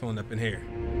damn lights on up in here.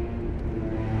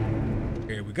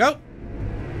 Here we go.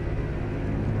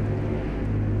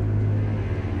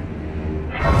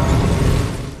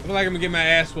 I feel like I'm gonna get my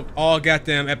ass whooped all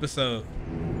goddamn episode.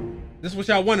 This is what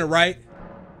y'all wanted, right?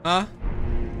 Huh?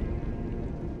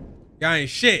 Y'all ain't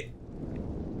shit.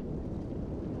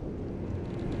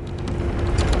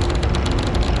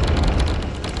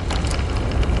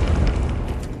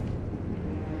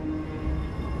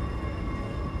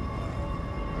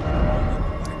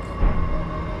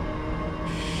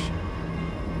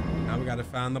 Now we gotta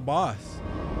find the boss.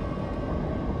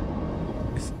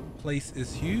 This place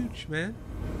is huge, man.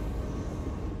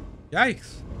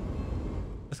 Yikes.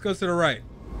 Let's go to the right.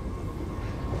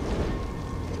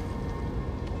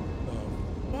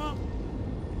 Oh,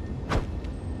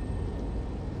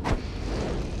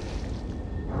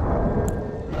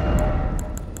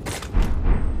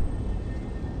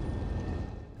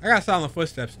 I got silent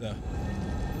footsteps though.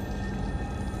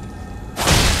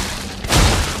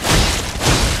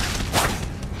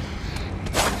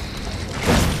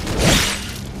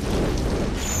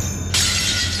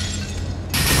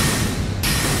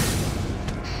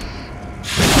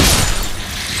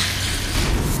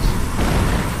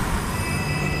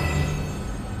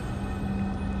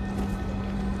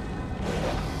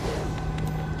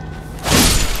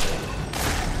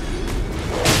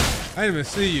 I didn't even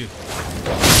see you.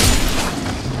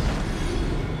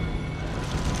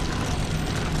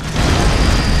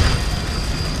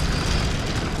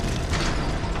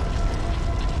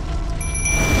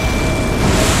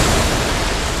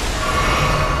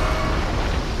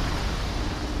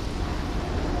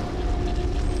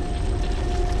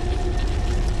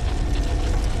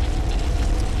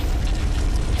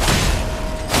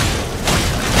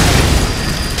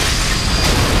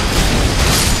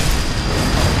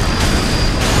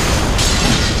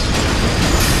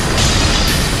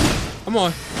 Come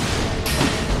on.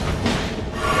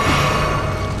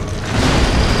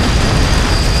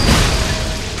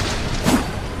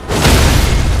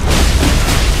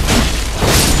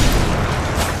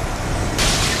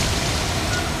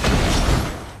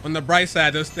 On the bright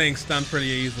side, those things stun pretty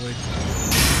easily.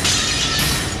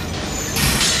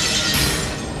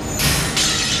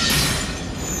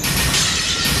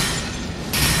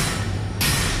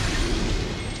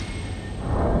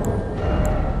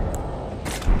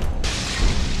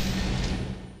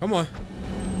 Come on.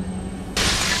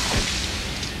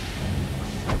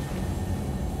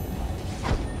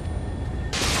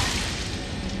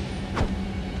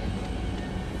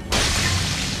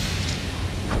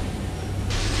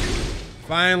 If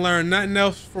I ain't learned nothing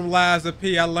else from Lies of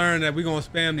P, I learned that we're gonna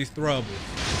spam these throwables.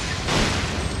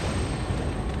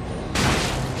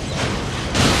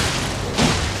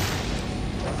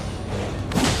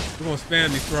 We're gonna spam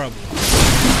these throwables.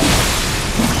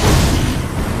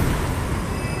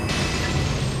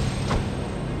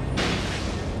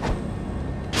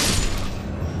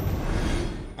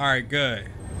 All right, good.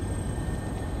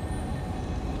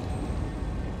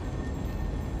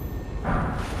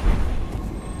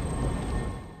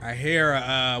 I hear,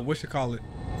 what you call it?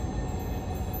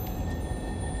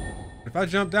 If I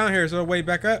jump down here, is there a way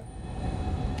back up?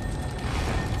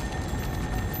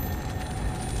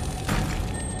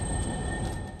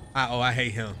 Oh, I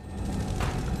hate him.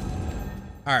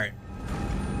 All right.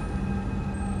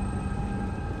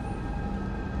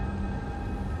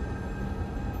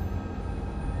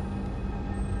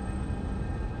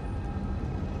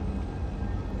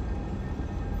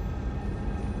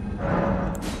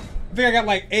 I think I got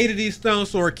like 8 of these stone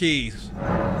sword keys.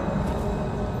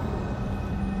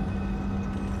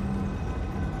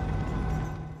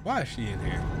 Why is she in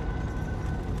here?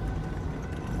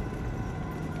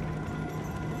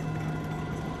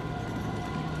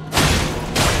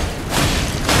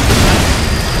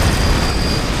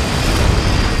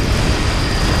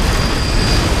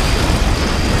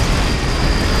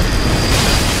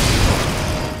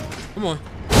 Come on.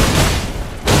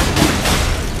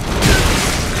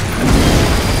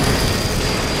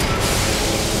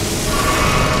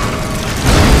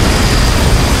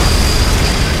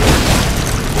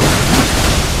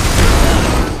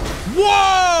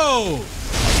 Whoa!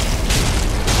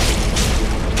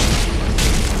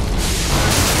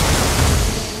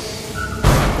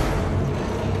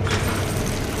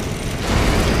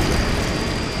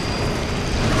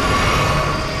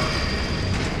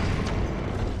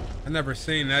 I never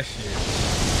seen that shit.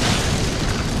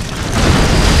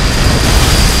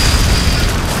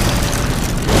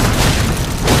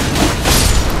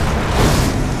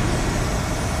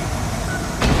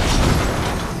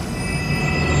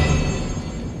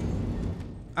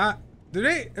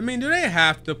 Do they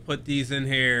have to put these in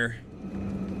here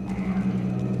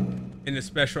in the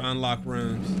special unlock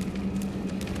rooms?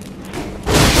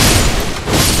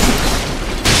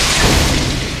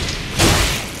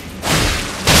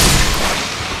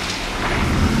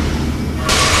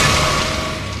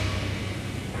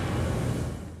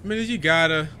 I mean, you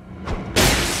gotta.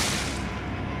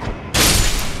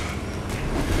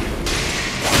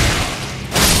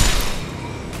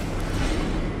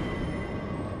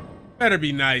 Better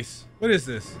be nice. What is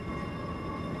this?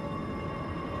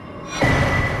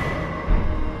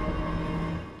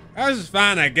 This is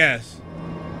fine, I guess.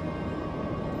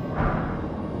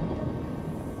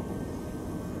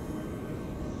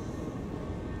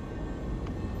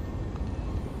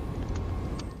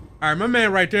 All right, my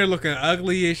man right there looking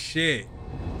ugly as shit.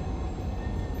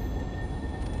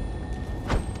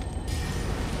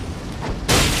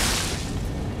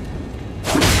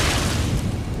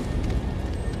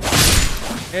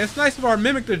 Yeah, it's nice of our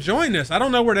mimic to join us. I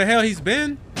don't know where the hell he's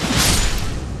been.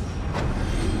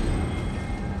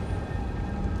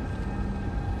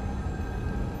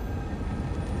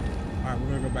 All right, we're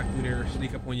gonna go back through there,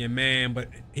 sneak up on your man, but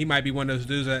he might be one of those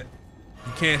dudes that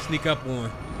you can't sneak up on.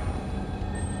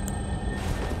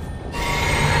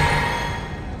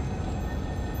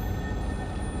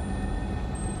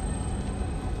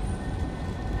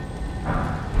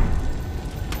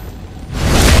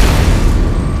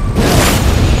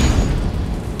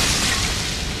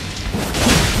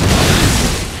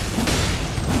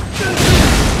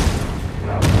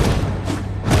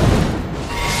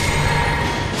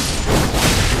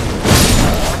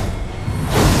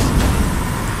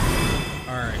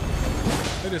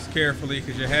 Carefully,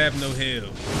 because you have no heal.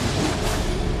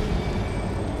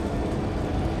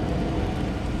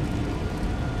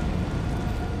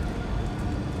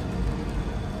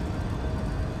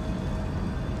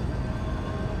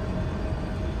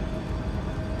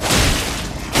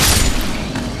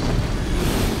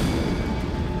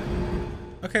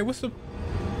 Okay, what's the... All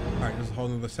right, there's a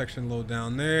whole other section low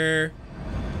down there.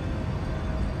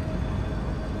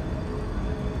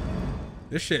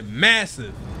 This shit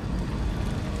massive.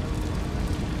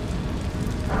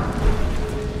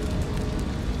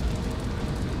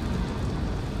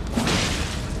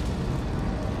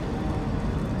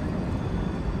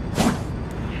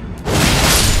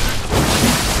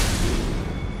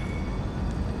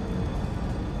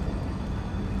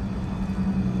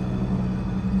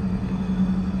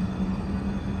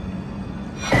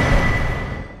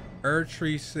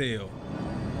 Tree seal.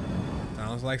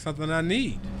 Sounds like something I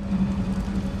need.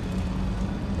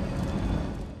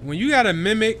 When you got a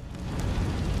mimic,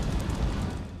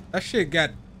 that shit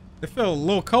got, it felt a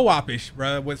little co-op-ish,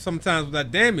 bro, with sometimes with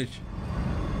that damage.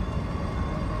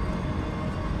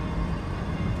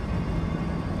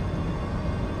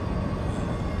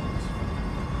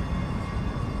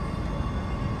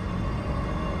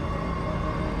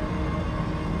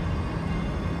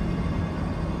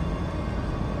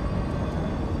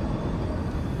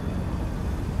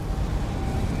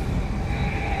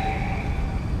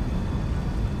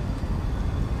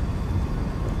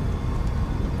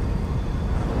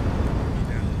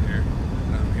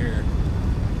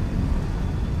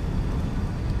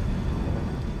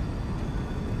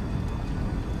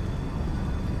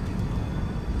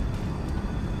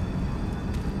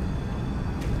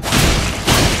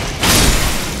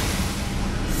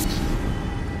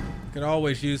 Could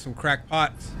always use some crack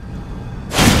pots.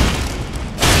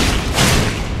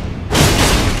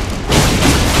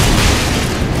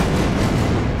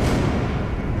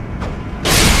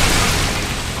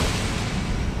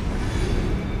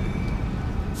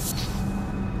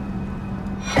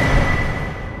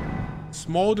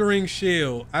 Smoldering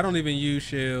shield. I don't even use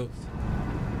shields.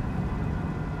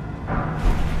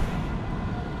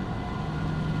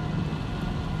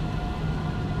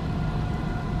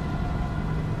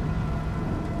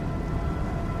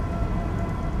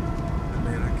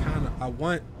 Man, I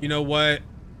want, you know what?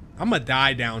 I'm gonna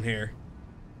die down here.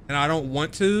 And I don't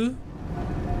want to.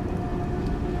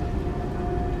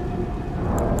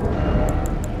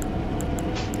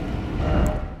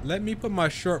 Let me put my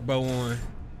short bow on.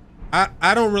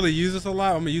 I don't really use this a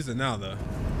lot. I'm gonna use it now though.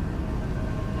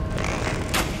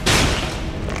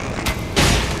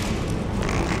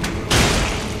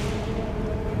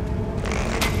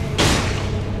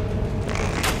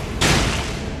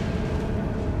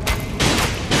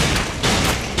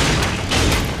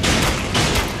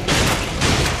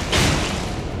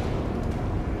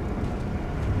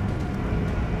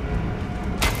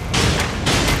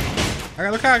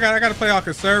 Look how I gotta play all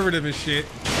conservative and shit.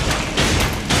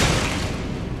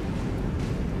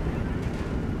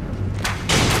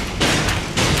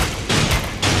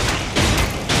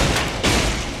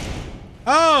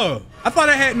 Oh, I thought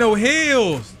I had no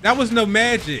heals. That was no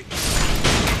magic.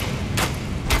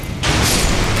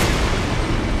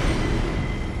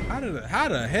 How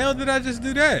the hell did I just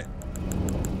do that?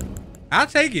 I'll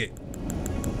take it.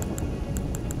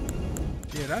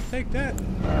 Shit, I'll take that.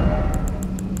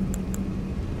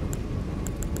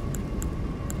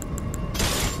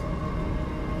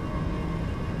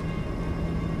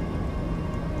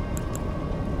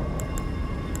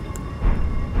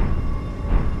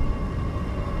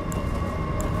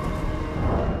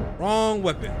 Wrong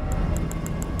weapon.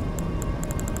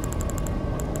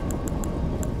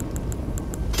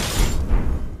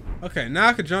 Okay, now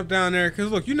I could jump down there because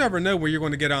look, you never know where you're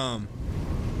going to get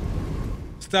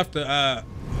stuff to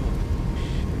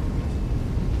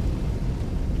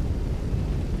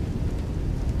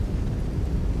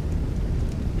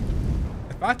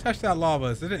if I touch that lava,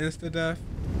 is it an instant death?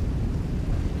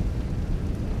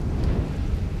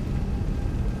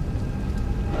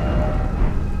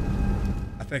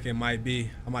 I think it might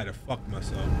be. I might have fucked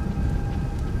myself.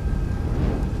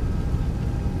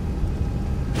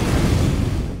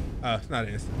 Oh, it's not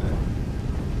an instant death.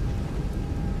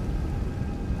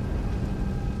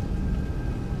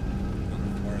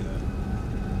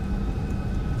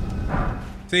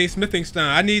 See, smithing stone.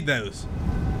 I need those.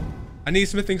 I need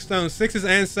smithing stones, 6s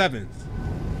and 7s.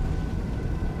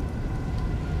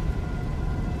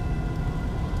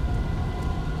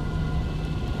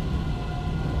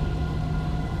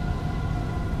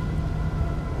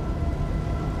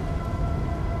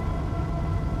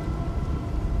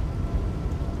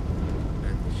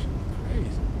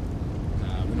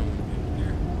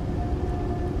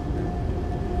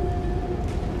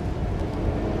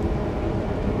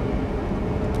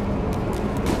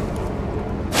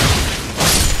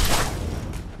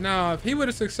 Now, if he would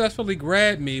have successfully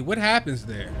grabbed me, what happens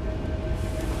there?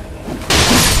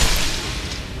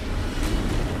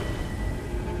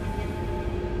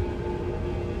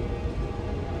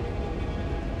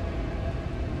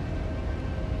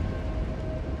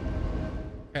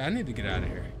 Okay, I need to get out of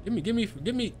here. Give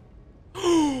me.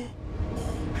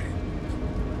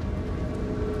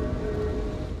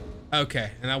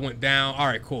 Okay, and I went down. All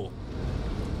right, cool.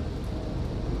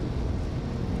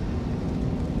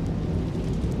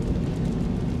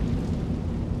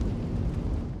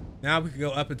 Now we can go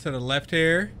up and to the left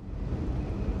here.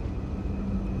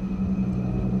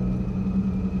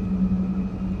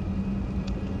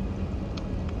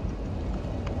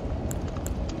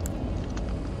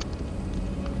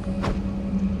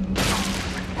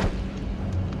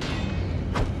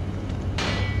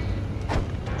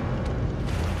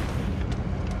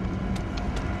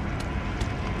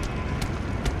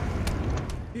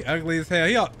 He ugly as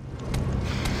hell.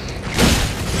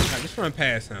 Just run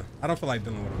past him. I don't feel like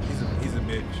dealing with him. He's a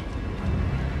bitch.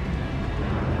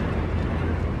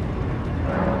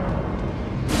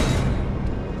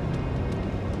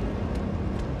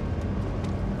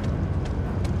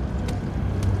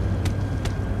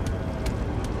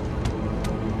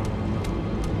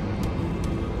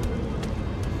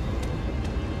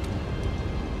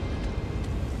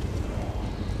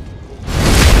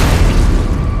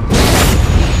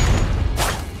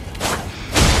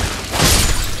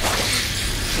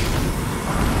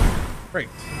 Great.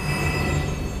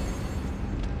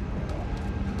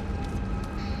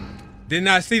 Did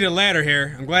not see the ladder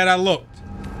here. I'm glad I looked.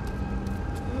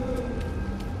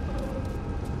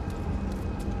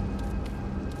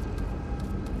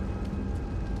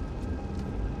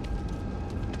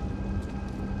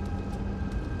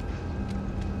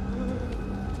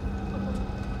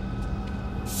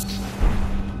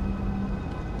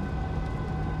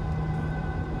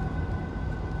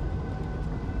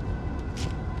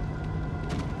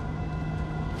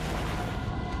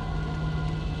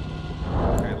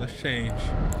 change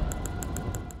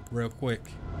real quick.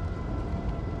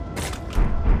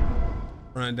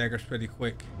 Front dagger's pretty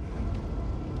quick.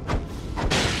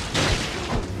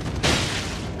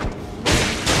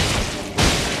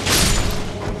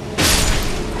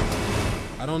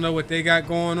 I don't know what they got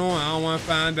going on. I don't want to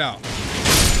find out.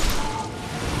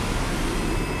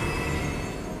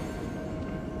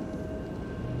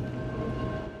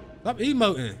 Stop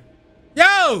emoting.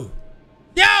 Yo!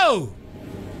 Yo!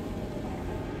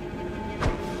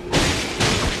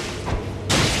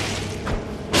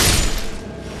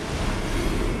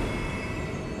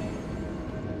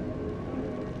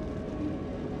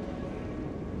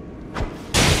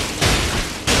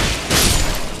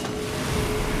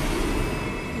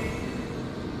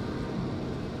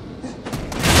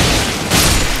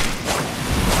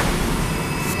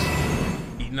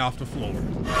 Eating off the floor.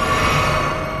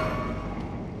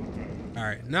 All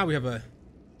right, now we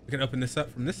can open this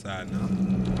up from this side now.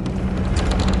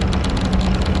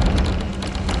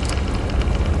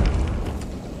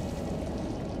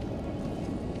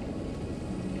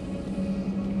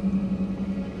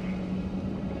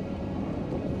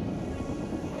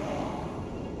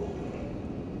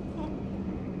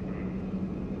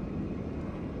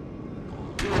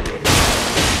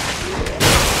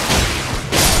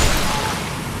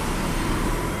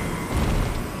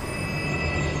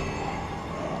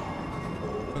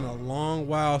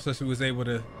 While since we was able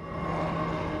to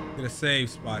get a save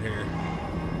spot here.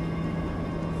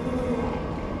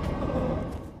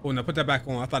 Oh no, put that back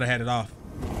on. I thought I had it off.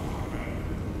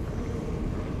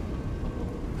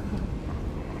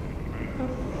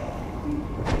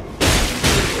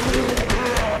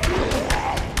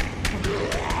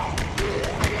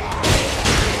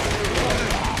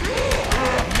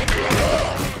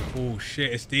 Oh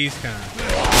shit, it's these kind.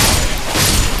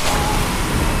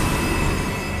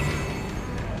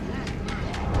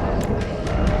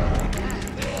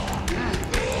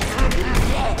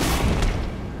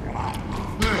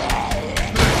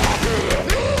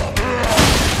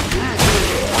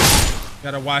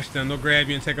 Gotta watch them. They'll grab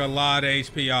you and take a lot of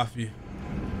HP off you.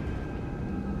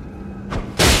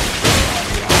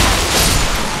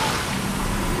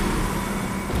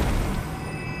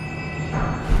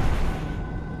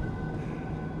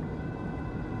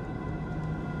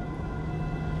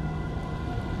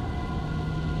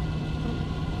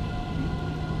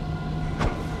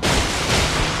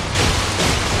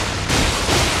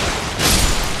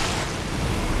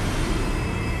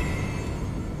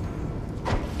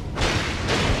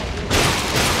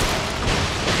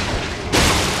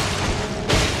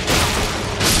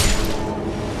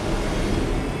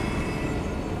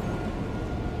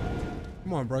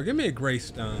 Come on, bro. Give me a gray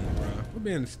stone, bro. We're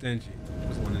being stingy.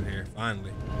 There's one in here,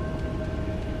 finally.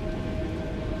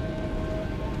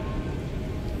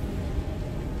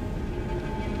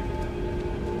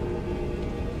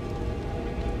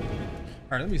 All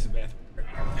right, let me use the bathroom.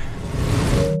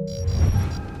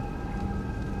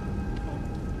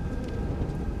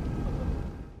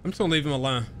 I'm just gonna leave him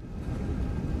alone.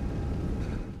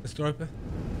 This door open?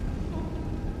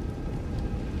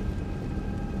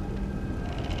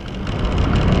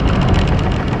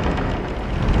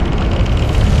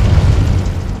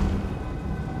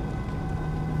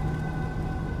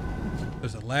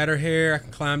 There's a ladder here. I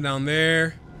can climb down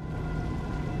there.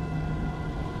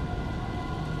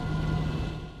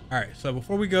 All right, so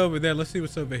before we go over there, let's see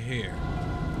what's over here.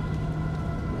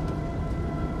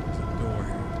 There's a door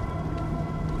here.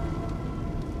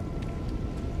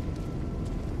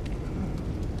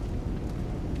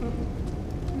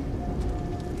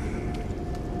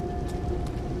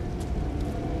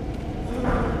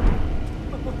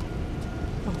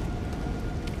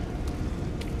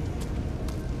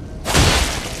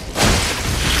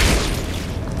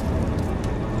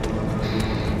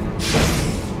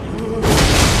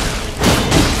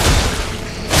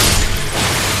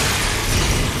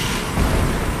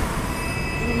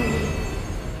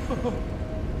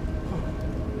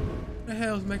 What the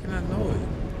hell's making that noise?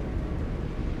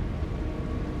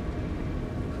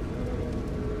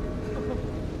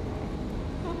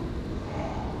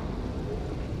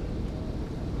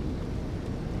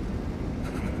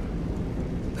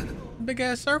 Big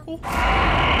ass circle?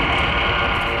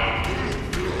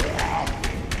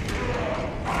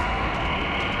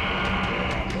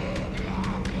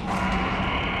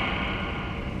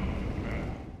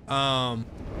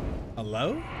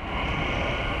 Hello?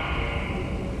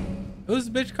 Who's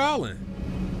the bitch calling?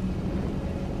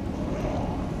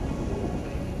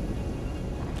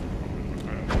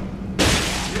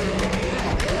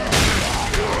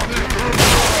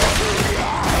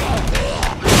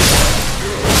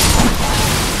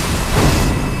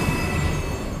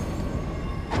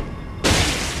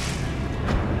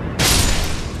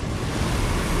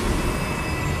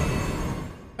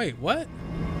 Wait, what?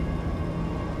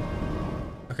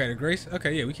 Okay, the grace.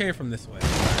 Okay, yeah, we came from this way.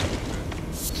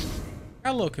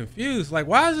 Got a little confused. Like,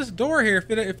 why is this door here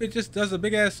if it just does a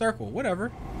big ass circle?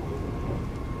 Whatever.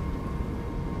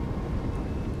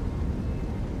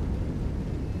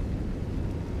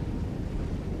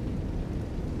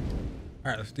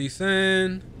 All right, let's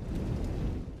descend.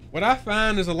 What I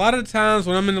find is a lot of the times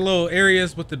when I'm in the little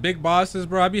areas with the big bosses,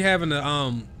 bro, I be having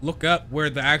to look up where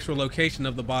the actual location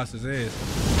of the bosses is.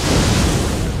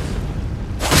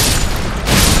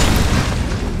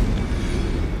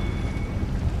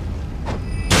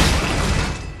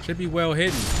 Should be well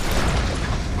hidden.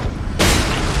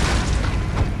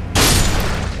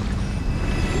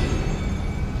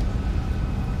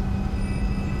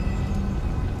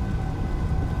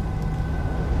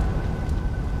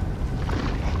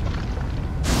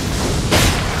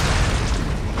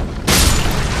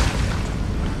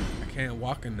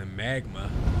 Walk in the magma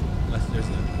unless there's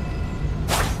a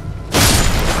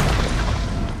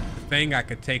thing I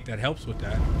could take that helps with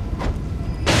that.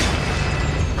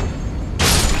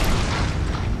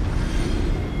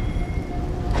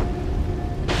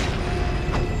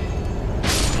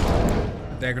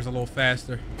 The dagger's a little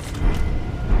faster.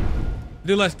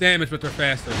 Do less damage, but they're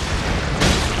faster.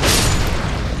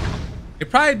 They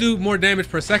probably do more damage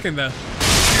per second though.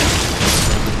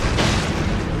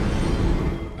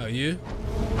 Oh, you?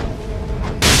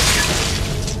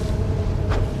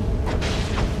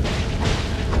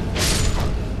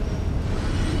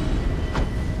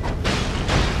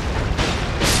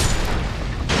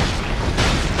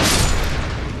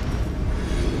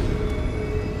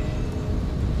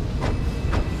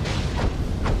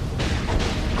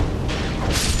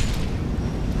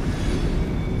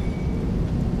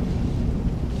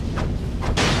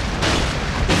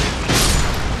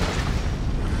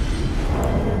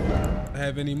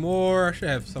 Have any more? I should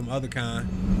have some other kind.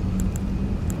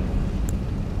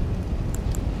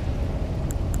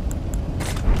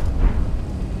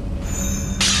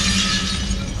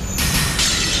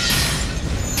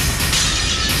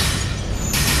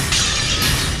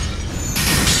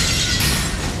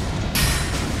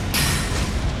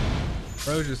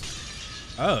 Bro, just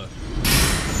oh.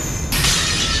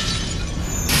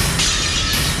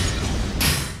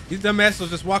 These dumbasses will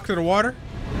just walk to the water.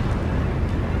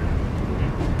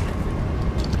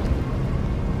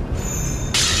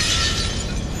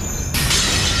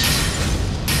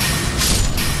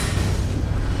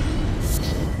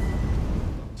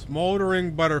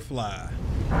 Smoldering butterfly.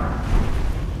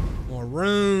 More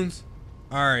runes.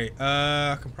 All right,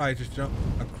 I can probably just jump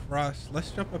across.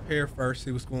 Let's jump up here first,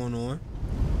 see what's going on.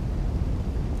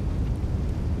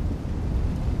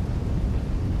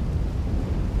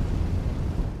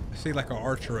 I see like an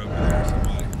archer over there or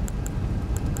somebody.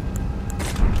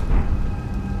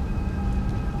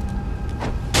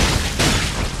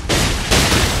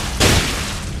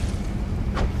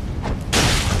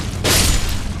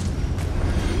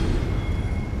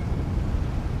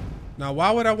 Now,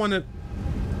 why would I want to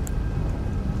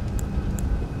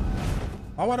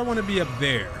be up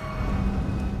there?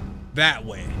 That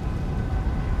way.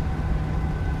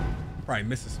 I'm probably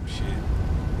missing some shit.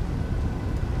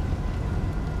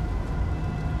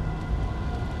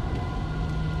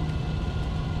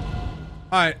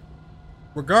 All right.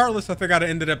 Regardless, I think I'd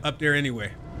have ended up there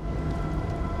anyway.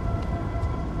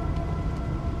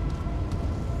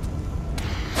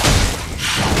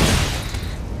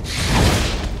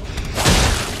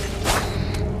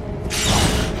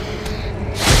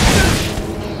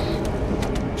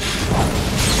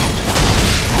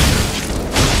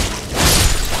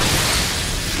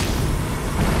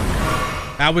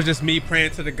 That was just me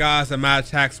praying to the gods that my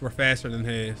attacks were faster than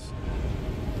his.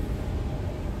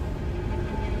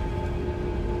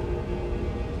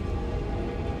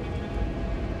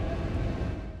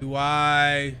 Do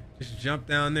I just jump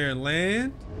down there and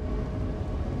land?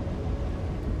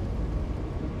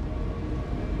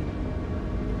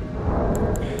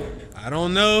 I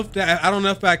don't know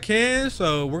if I can,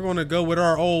 so we're gonna go with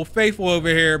our old faithful over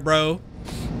here, bro.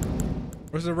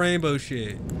 Where's the rainbow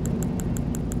shit?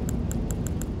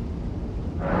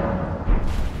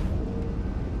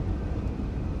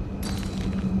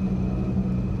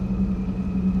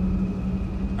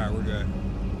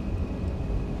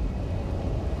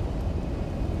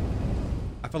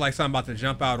 I feel like something about to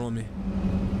jump out on me.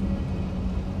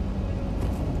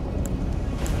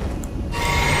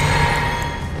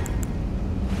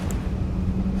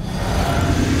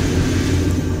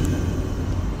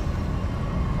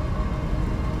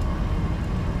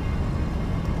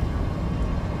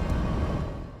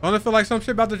 Don't it feel like some shit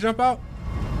about to jump out?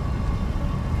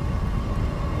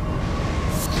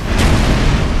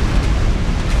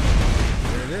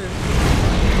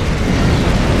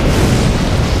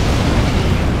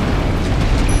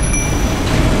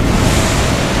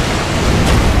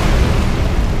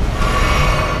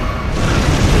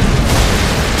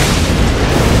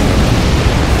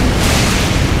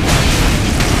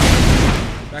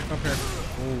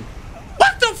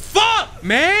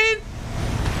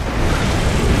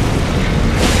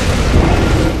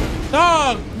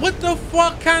 Dog, what the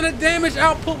fuck kind of damage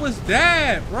output was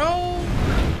that, bro?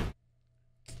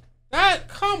 That,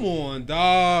 come on,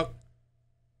 dog.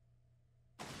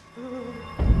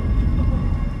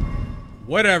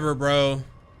 Whatever, bro.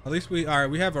 At least we, all right,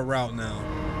 we have a route now.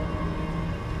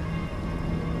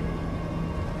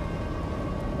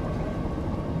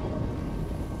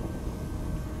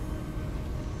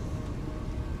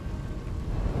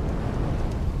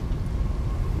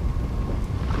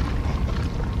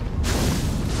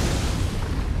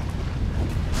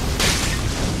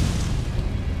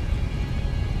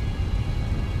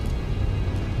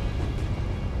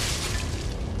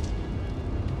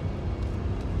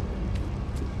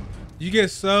 You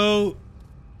get so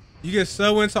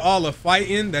into all the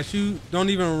fighting that you don't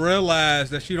even realize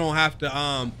that you don't have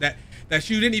to that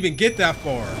you didn't even get that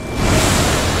far.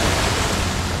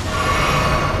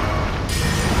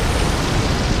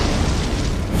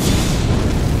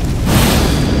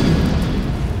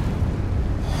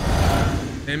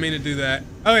 Didn't mean to do that.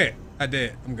 Oh yeah, I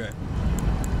did. I'm good.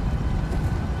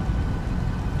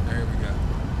 There we go.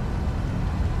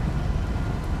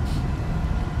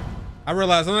 I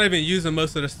realize I'm not even using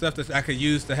most of the stuff that I could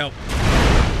use to help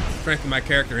strengthen my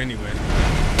character anyway.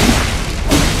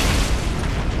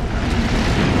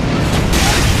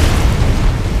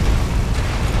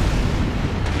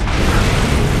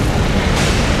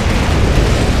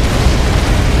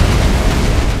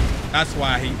 That's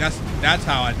why that's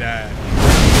how I died.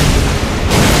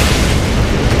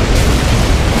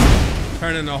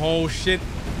 Turning the whole shit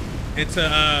into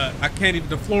I can't even,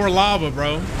 the floor lava,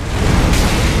 bro.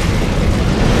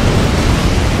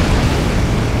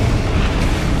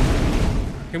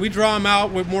 Can we draw him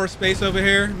out with more space over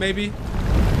here, maybe?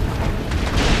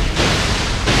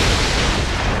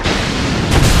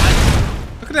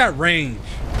 Look at that range.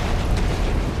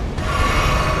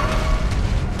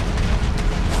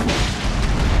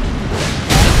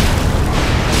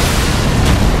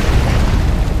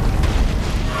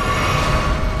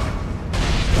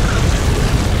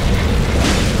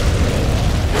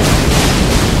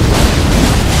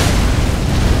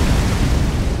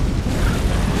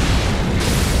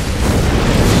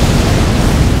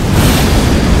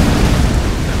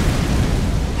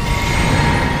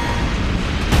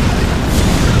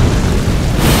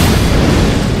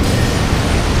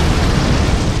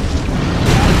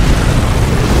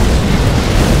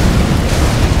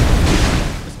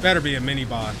 Better be a mini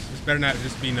boss. This better not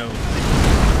just be no.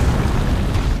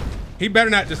 He better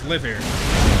not just live here.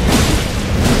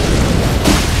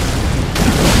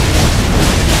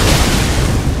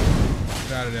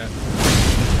 Get out of that.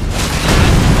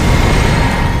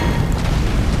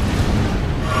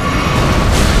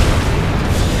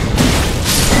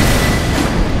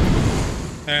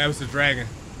 Yeah, it was a dragon.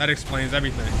 That explains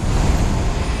everything.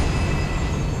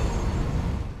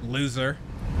 Loser.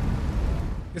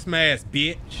 Kiss my ass,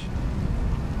 bitch.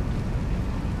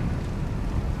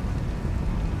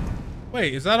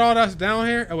 Wait, is that all that's down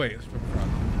here? Oh wait, it's from the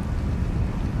front.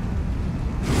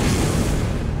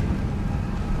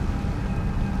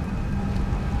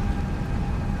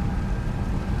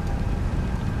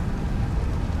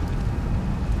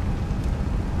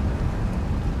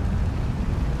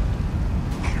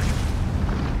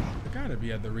 There gotta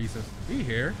be other reasons to be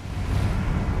here,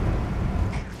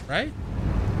 right?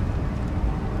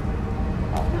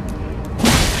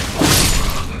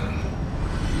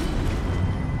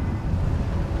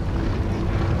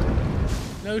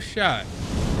 No shot.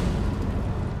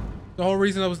 The whole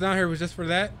reason I was down here was just for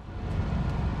that?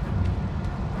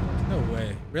 No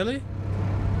way. Really?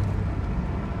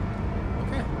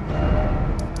 Okay.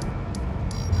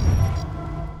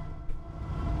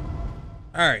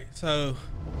 Alright, so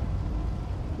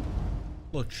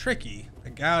a little tricky. The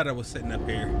guy that was sitting up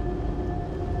here.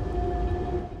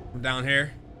 From down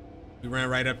here. We ran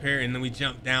right up here and then we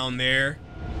jumped down there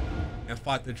and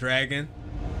fought the dragon.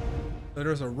 So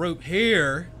there's a rope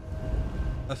here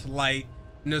that's light,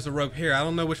 and there's a rope here. I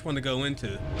don't know which one to go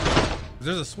into.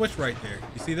 There's a switch right there.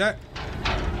 You see that?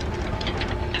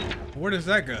 Where does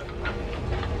that go?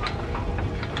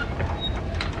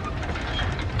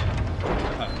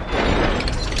 Oh.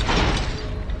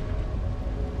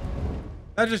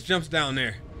 That just jumps down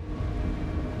there.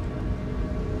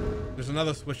 There's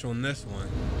another switch on this one.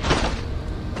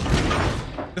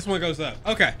 This one goes up.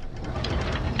 Okay.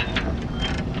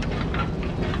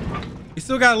 We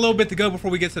still got a little bit to go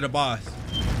before we get to the boss.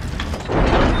 Let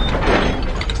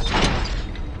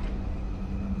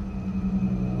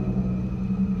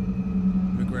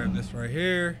me grab this right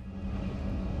here.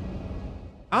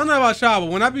 I don't know about y'all,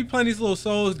 but when I be playing these little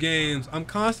Souls games, I'm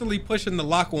constantly pushing the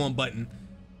lock on button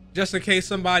just in case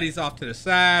somebody's off to the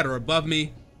side or above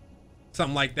me,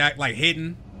 something like that, like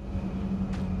hidden.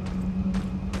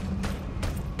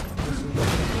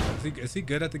 Is he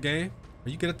good at the game? Are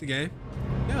you good at the game?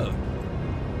 Yo.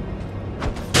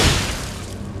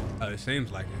 Oh, it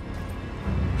seems like it.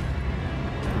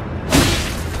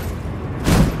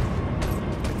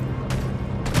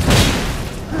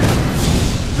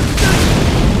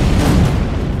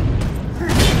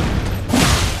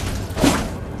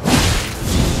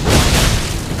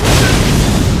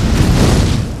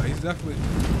 Oh, he's definitely...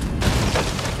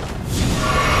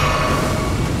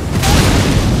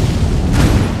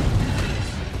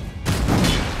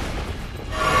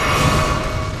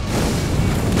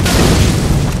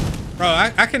 Bro,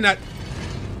 I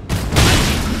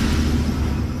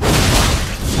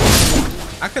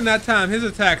cannot time his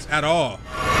attacks at all.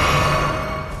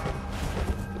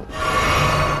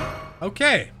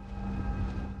 Okay.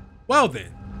 Well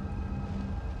then.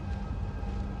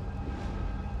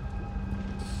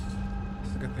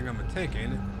 That's a good thing I'm gonna take,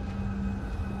 ain't it?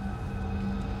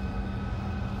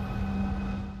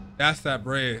 That's that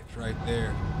bridge right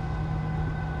there.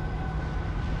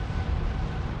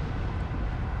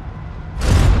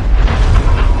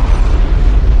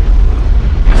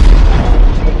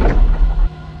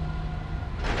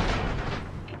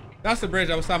 That's the bridge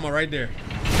I was talking about right there.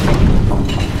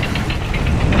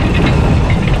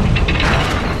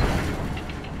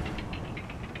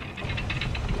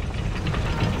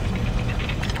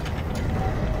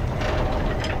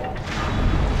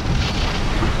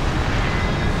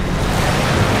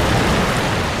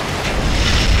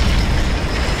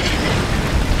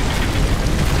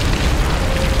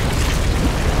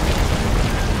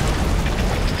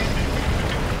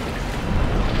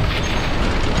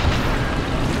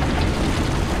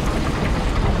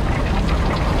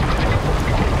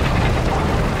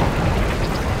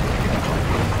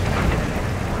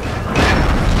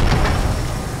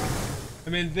 I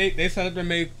mean, they set up and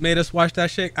made us watch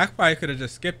that shit. I probably could have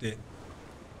just skipped it.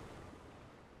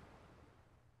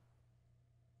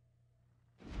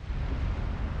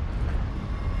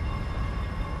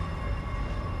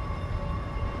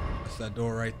 That's that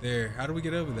door right there. How do we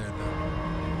get over there, though?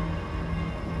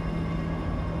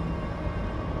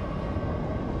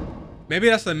 Maybe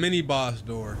that's a mini boss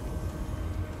door.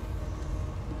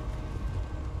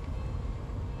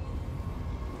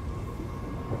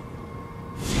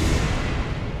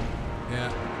 Yeah.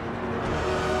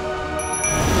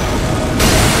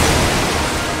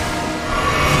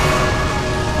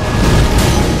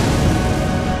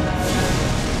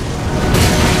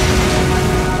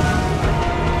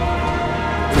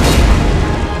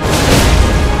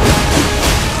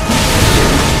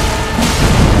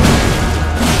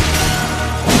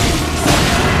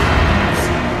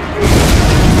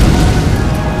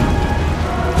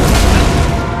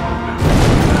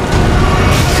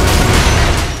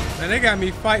 They got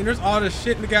me fighting. There's all this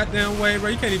shit in the goddamn way, bro.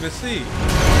 You can't even see.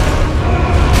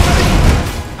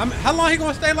 How long he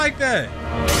gonna stay like that?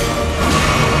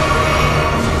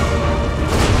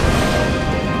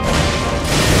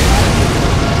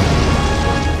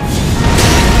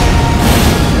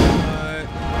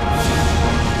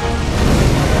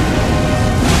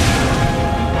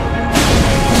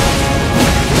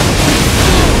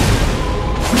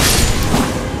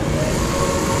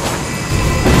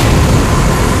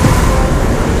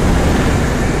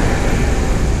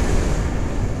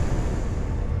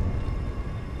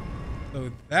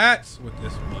 That's what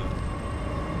this was.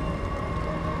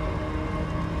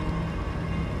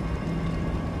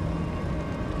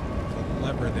 There's a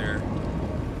lever there.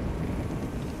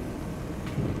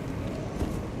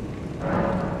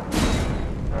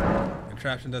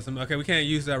 Contraption doesn't. Okay, we can't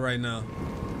use that right now.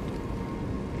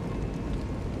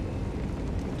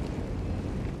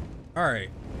 All right,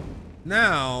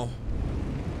 now.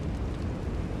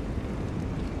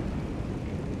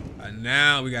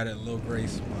 Now we got a little gray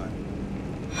spot.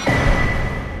 What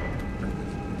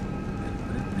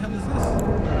the hell is this?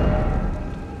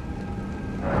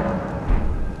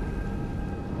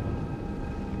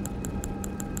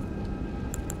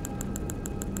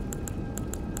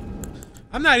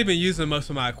 I'm not even using most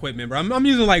of my equipment, bro. I'm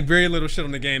using like very little shit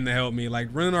on the game to help me, like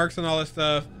rune arcs and all that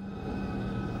stuff.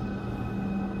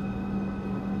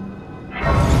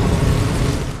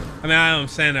 I mean, I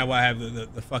understand that why I have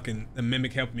the fucking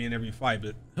mimic helping me in every fight,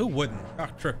 but who wouldn't? Oh,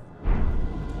 trip.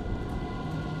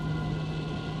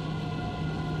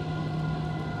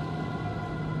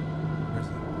 There's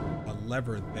a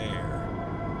lever there.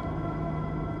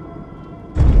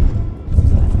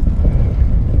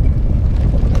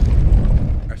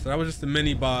 Alright, so that was just the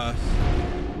mini boss.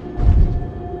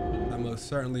 I'm Most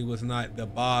certainly was not the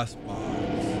boss.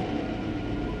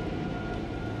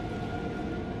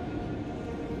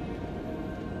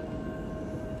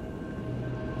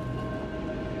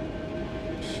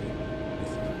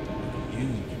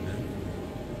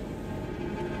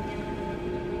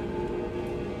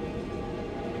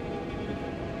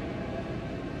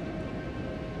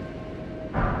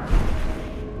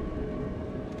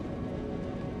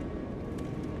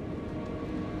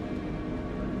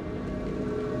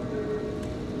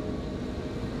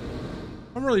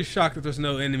 I'm really shocked that there's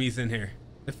no enemies in here.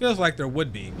 It feels like there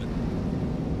would be, but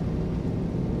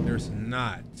there's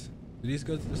not. Do these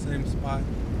go to the same spot?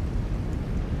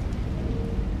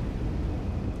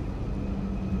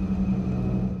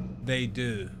 They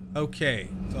do. Okay,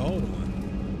 so hold on.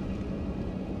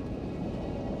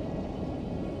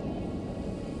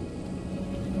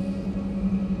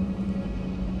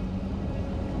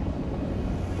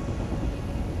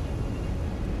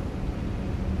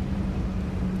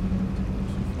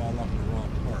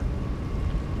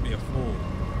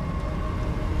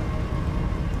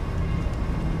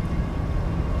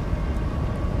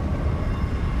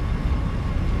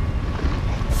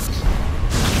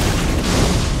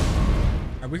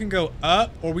 We can go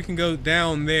up or we can go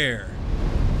down there.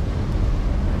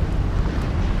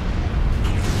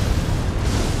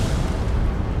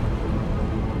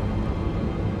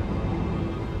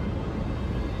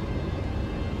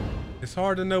 It's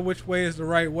hard to know which way is the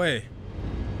right way.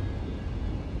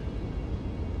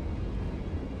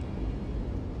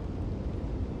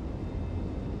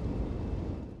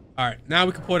 All right, now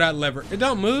we can pull that lever. It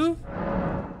don't move?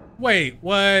 Wait,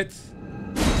 what?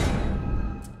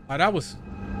 Oh, that was...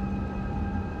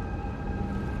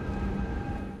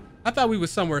 I thought we was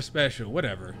somewhere special.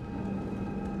 Whatever.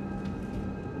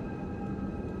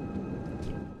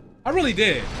 I really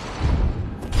did.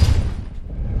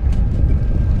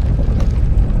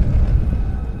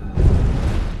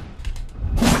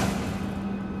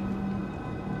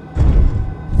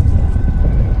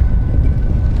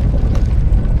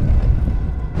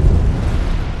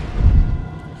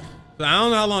 So I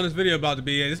don't know how long this video about to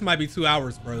be. This might be 2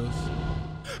 hours, bros.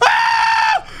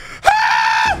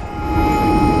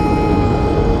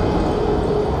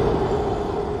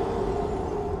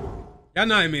 Y'all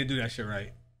know I ain't mean to do that shit,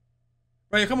 right?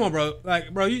 Bro, come on, bro.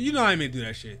 Like, bro, you know I ain't mean to do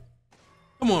that shit.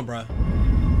 Come on, bro.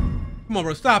 Come on,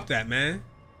 bro. Stop that, man.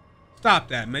 Stop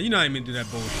that, man. You know I ain't mean to do that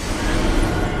bullshit, man.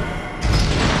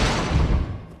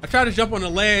 I tried to jump on the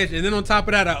ledge, and then on top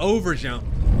of that, I overjumped.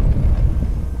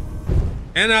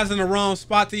 And I was in the wrong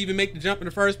spot to even make the jump in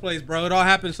the first place, bro. It all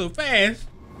happened so fast.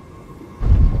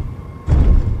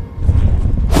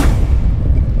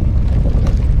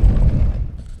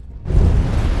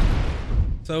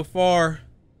 So far,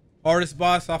 hardest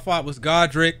boss I fought was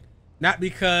Godric. Not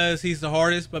because he's the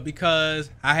hardest, but because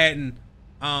I hadn't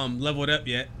leveled up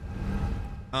yet.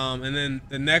 And then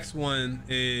the next one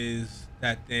is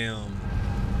that damn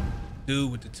dude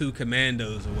with the 2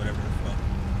 commandos or whatever the fuck.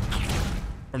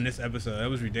 From this episode. That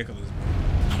was ridiculous.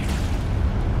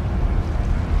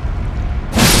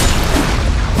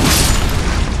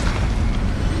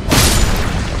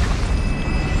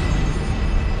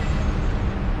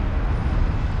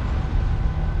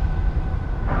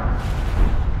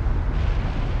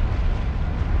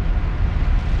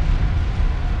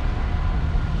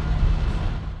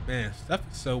 Man, stuff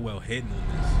is so well hidden on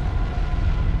this.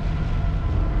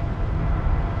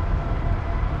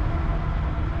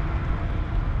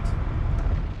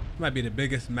 This might be the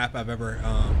biggest map I've ever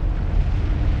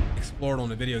explored on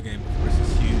a video game before. This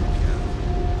is huge.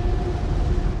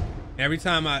 Every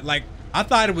time I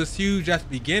thought it was huge at the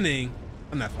beginning.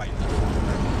 I'm not fighting this.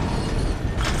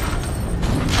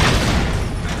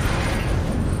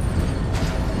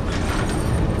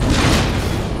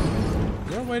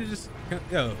 Is there a way to just...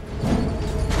 Yo.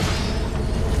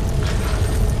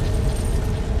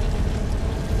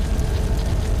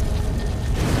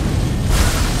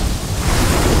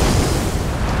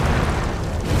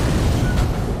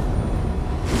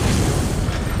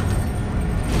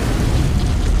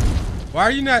 Why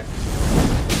are you not?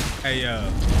 Hey, yo.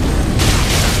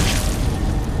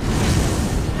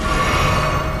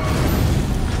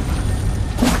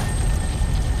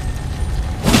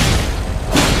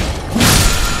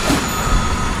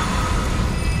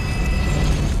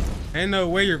 Ain't no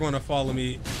way you're gonna follow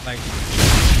me. Like,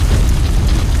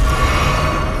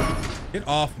 get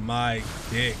off my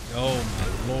dick. Oh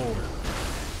my lord.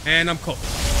 And I'm cold.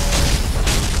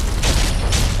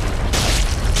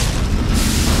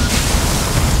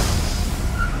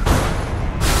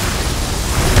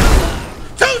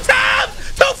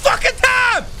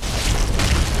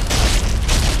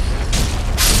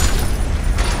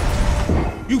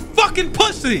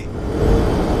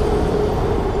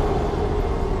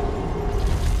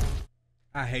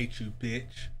 hate you,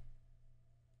 bitch.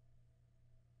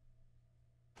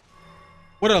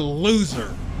 What a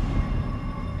loser.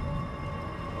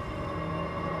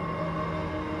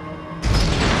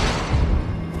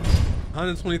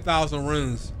 $120,000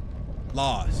 runes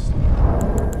lost.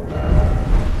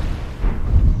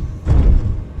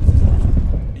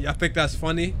 Y'all think that's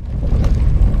funny?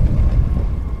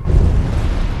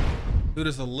 Dude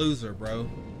is a loser, bro.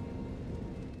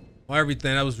 Well,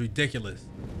 everything, that was ridiculous.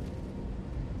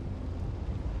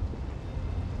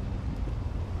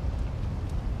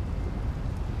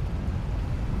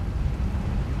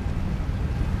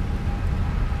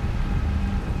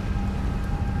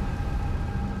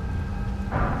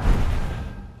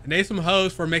 And they some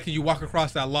hoes for making you walk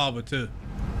across that lava too.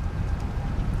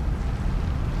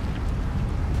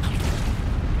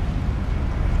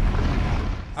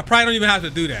 I probably don't even have to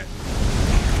do that.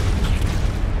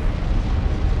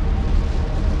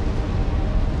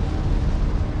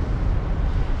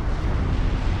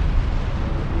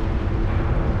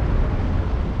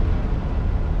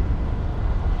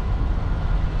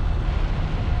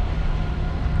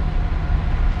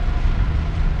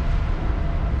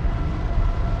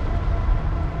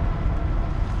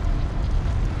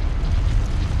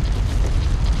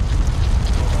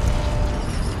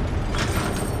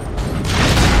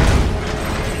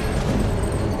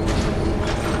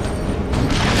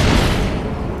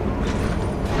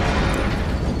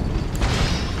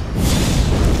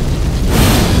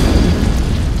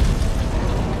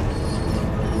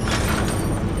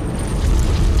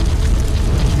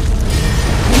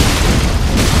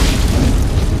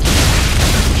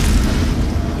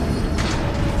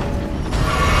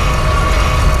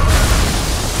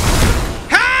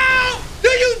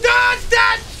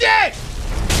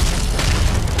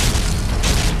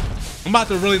 I'm about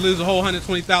to really lose a whole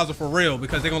 120,000 for real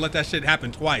because they're gonna let that shit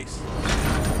happen twice.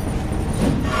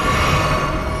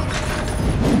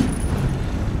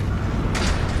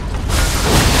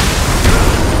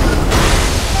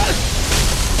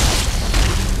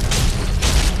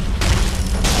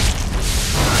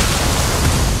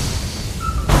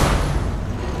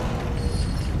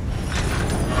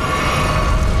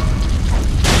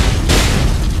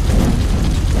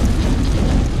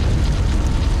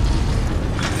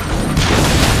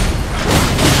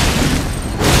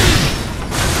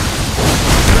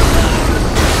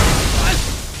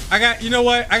 You know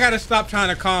what? I gotta stop trying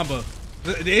to combo.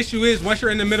 The issue is once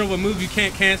you're in the middle of a move, you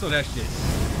can't cancel that shit.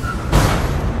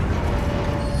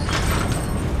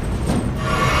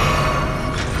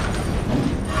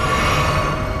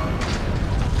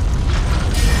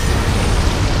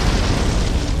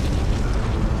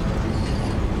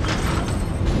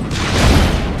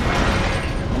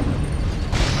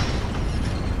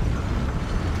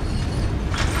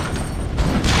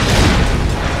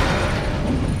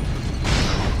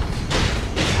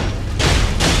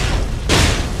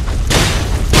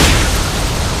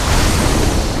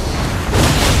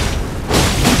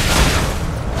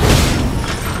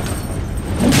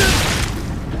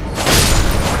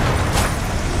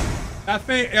 I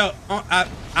think, yo,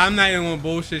 I'm not even gonna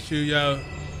bullshit you, yo.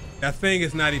 That thing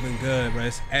is not even good, bro.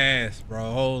 It's ass,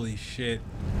 bro. Holy shit.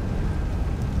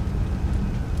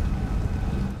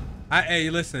 Hey,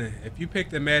 listen, if you pick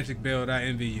the magic build, I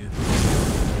envy you.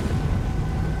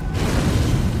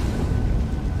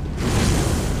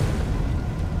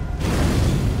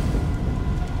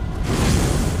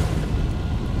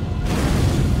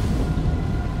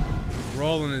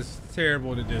 Rolling is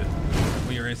terrible to do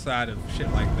when you're inside of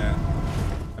shit like that.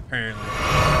 Apparently,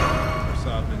 or so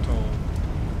I've been told.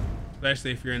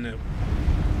 Especially if you're in the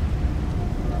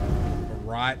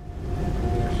rot.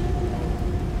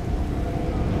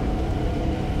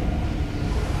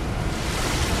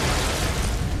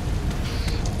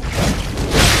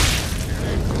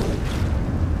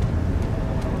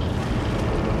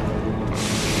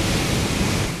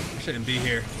 I shouldn't be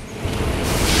here.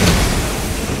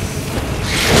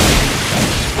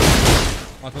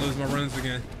 I'm about to lose my runs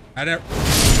again. I never.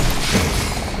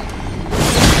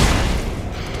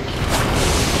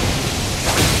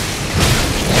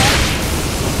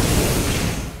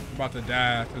 I'm about to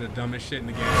die for the dumbest shit in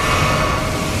the game.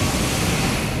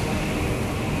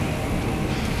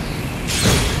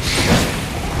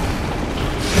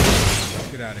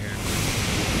 Get out of here.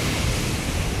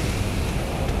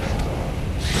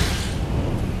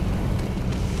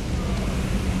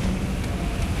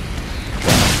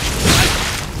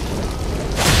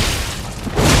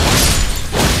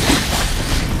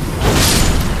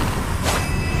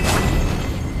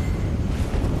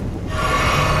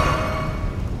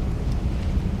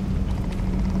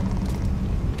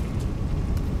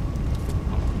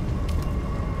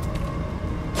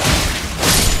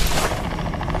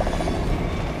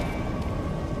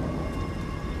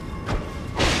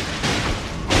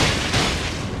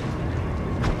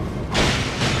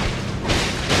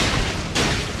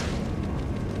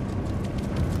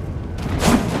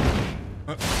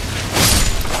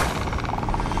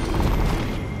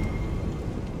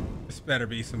 better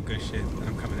be some good shit that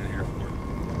I'm coming in here for.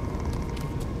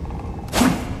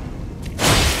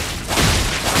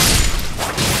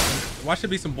 Why should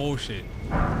it be some bullshit?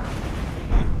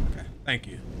 Okay, thank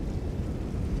you.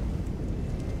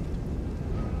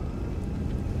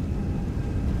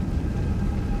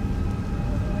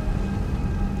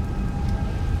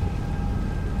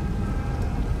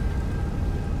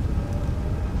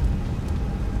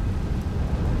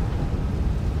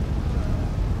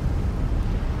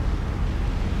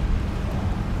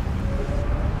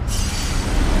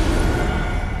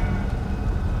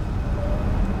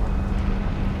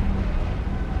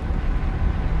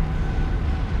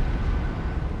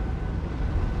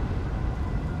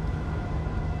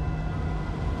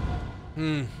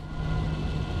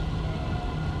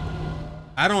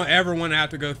 I don't ever want to have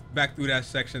to go back through that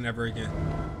section ever again.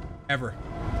 Ever.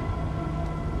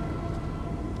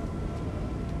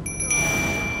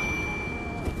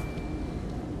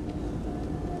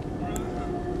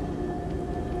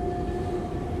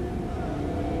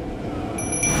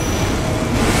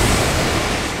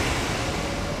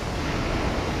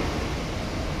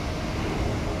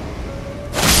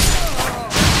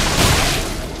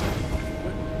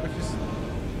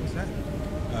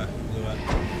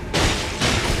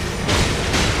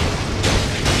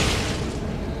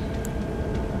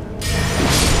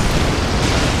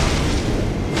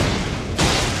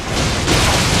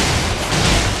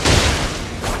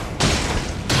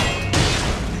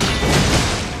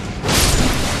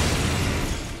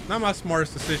 Not my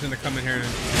smartest decision to come in here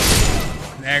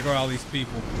and aggro all these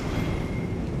people.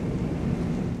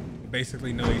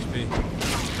 Basically no HP.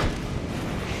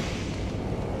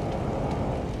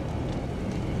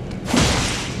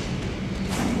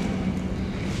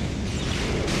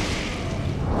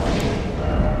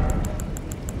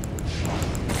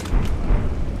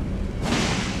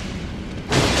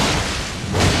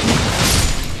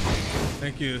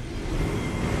 Thank you.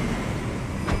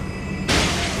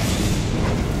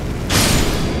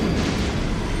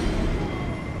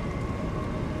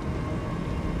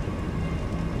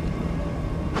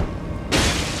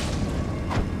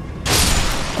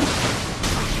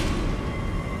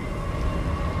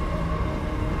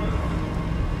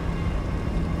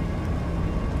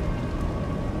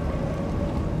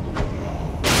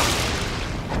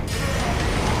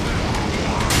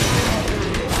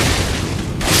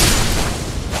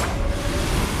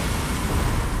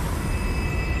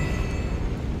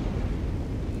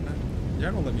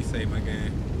 Y'all gonna let me save my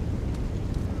game.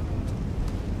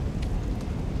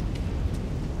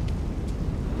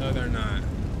 No, they're not.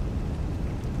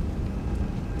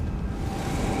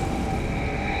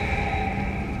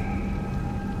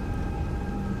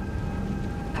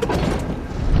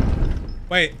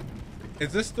 Wait,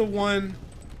 is this the one?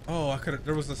 Oh, I could have,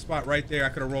 there was a spot right there I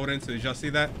could have rolled into. Did y'all see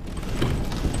that?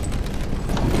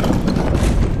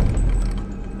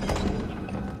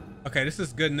 Okay, this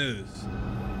is good news.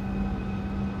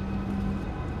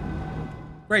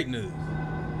 Great news.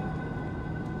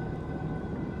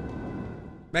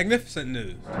 Magnificent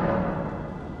news.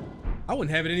 I wouldn't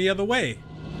have it any other way.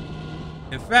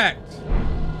 In fact,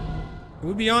 can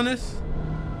we be honest?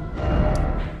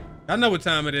 I know what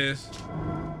time it is.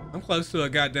 I'm close to a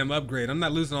goddamn upgrade. I'm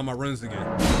not losing all my runes again.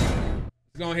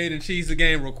 Let's go ahead and cheese the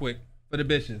game real quick for the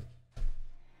bitches.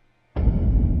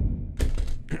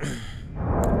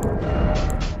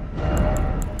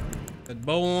 Put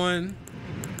bow on.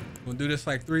 We'll do this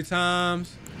like 3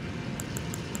 times.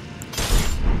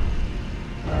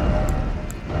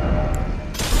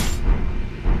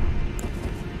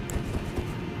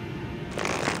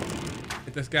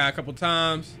 Hit this guy a couple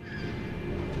times.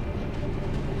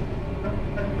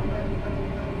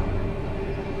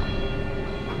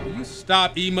 Will you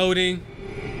stop emoting?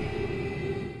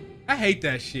 I hate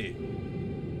that shit.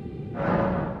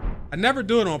 I never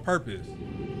do it on purpose.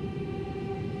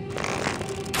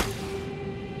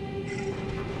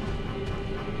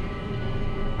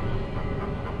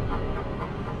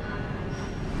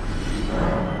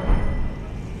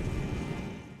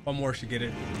 One more should get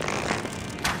it.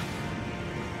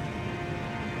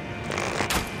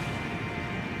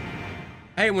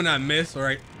 I hate when I miss, all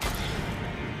right.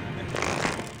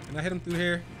 Can I hit him through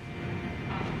here?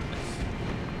 All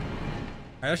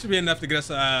right, that should be enough to get us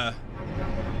a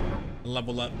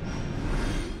level up.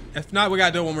 If not, we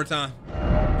gotta do it one more time. All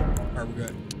right, we're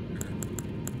good.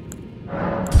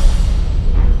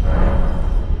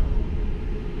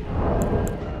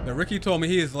 Now, Ricky told me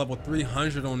he is level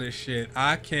 300 on this shit.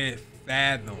 I can't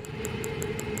fathom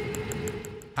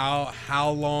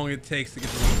how long it takes to get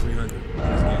to level 300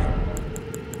 on this game.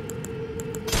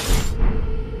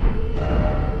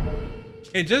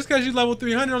 And just because you level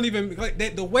 300 don't even, like,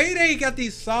 the way they got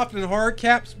these soft and hard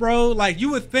caps, bro, like you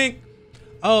would think,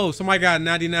 oh, somebody got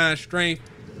 99 strength.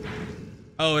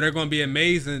 Oh, they're going to be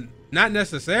amazing. Not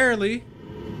necessarily.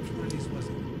 Which one of these was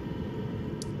it?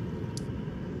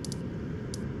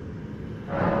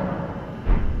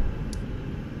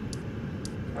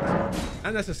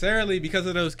 Not necessarily because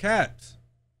of those caps.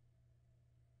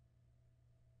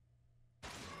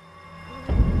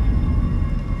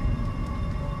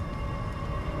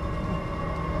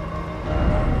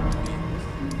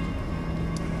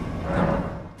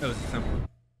 That was simple.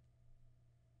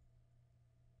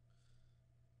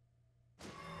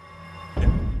 Yeah.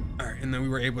 All right, and then we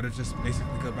were able to just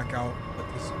basically go back out. But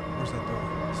this, where's that door?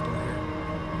 This door here.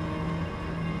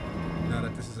 Now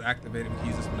that this is activated, we can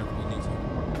use this whenever we need to.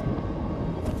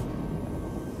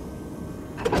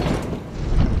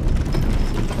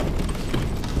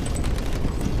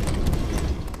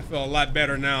 I feel a lot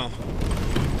better now.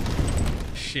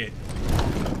 Shit.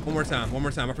 One more time. One more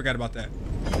time. I forgot about that.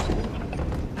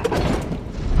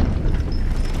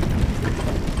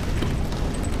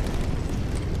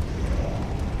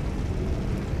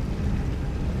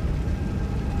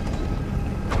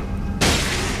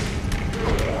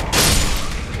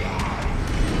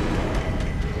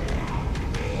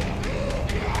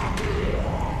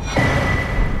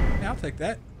 Take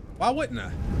that. Why wouldn't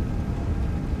I?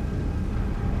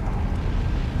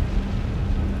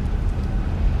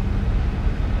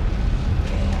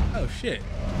 Oh shit.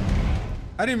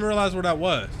 I didn't even realize where that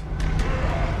was.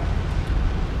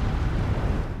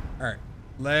 Alright.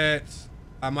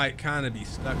 I might kind of be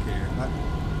stuck here.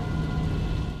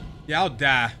 Yeah, I'll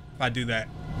die if I do that.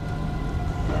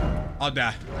 I'll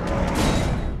die.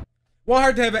 Won't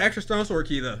hurt to have an extra stone sword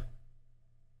key though.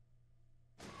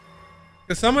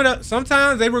 Because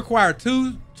sometimes they require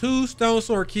two stone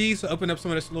sword keys to open up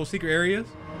some of the little secret areas.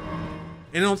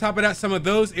 And on top of that, some of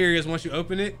those areas, once you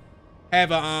open it,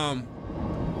 have a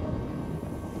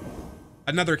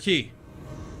another key.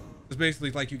 It's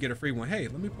basically like you get a free one. Hey,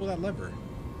 let me pull that lever.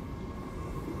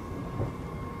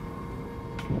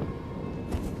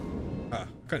 I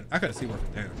couldn't see where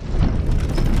from down.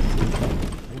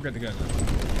 We're good to go now.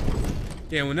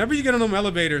 Yeah, whenever you get on them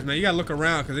elevators, man, you gotta look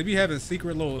around because they be having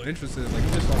secret little entrances. Like you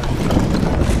just saw that.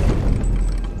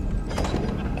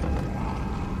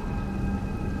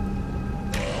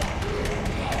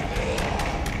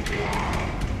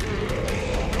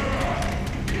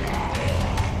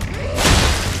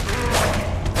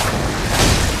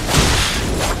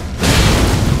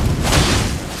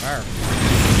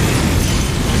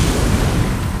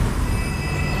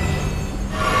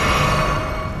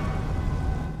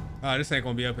 Oh, this ain't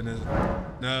gonna be open, is it?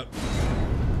 Nope.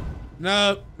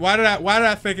 Nope. Why did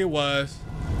I think it was?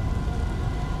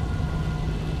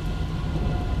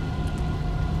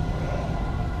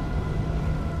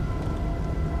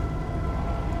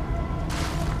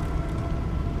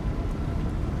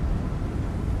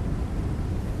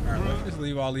 Alright, let's just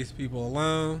leave all these people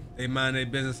alone. They mind their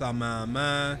business, I mind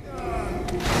mine.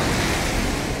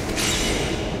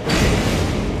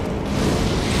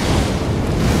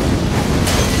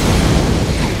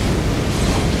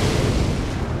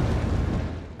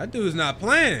 That dude's not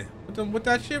playing with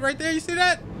that shit right there. You see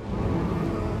that?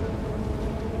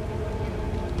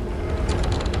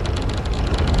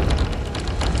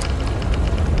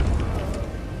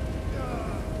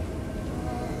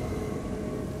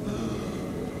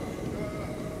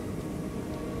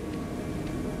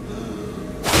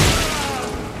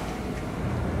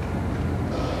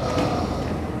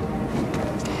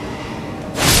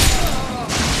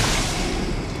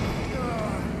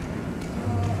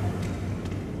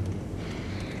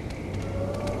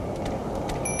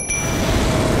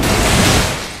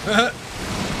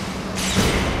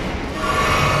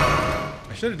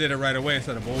 I should have did it right away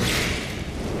instead of over.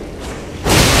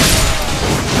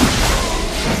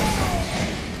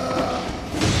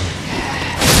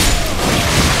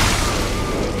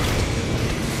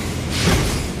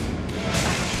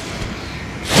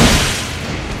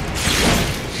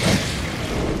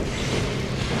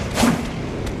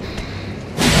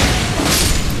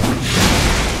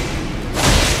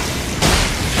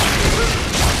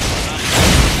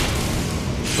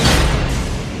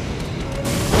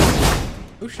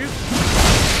 Oh shoot.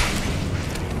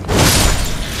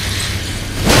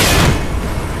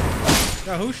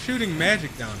 Yo, who's shooting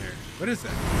magic down here? What is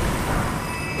that?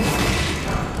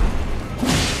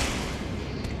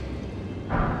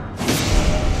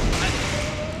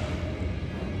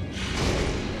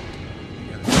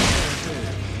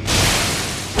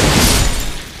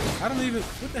 I don't even,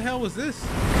 what the hell was this?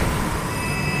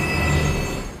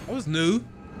 That was new.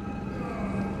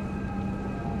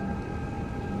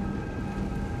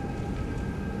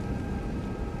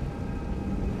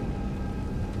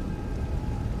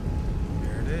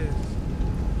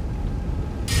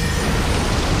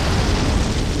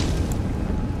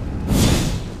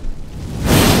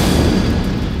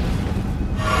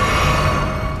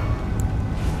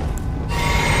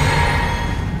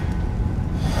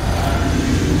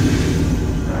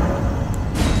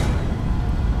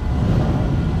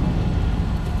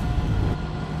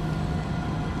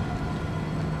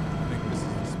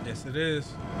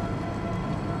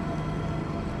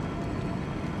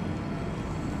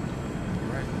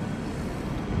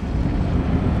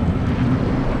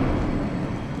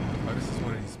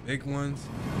 Big ones.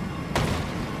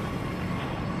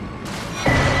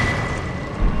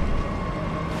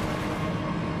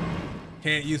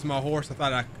 Can't use my horse. I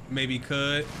thought I maybe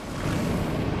could.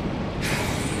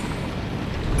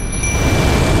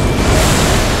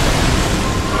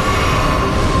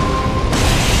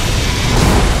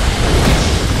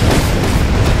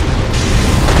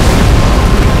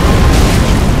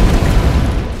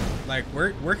 Like,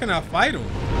 where can I fight him?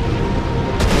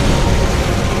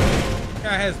 This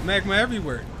guy has magma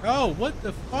everywhere. Oh, what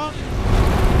the fuck?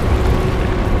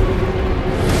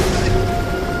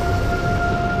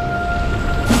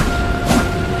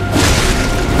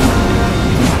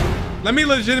 Let me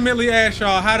legitimately ask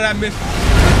y'all, how did I miss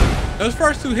those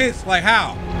first 2 hits? Like,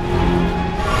 how?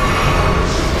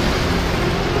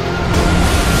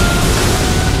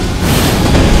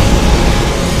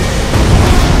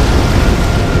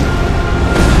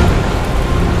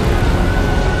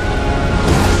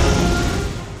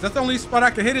 Is that the only spot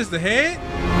I can hit is the head?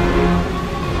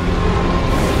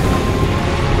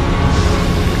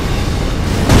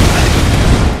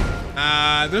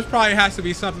 There's probably has to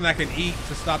be something I can eat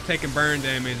to stop taking burn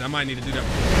damage. I might need to do that.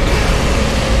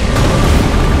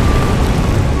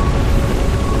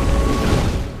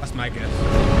 That's my guess.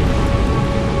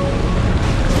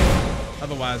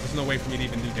 Otherwise, there's no way for me to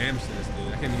even do damage to this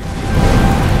dude. I can't even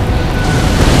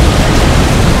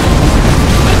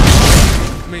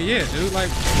I mean, yeah, dude, like...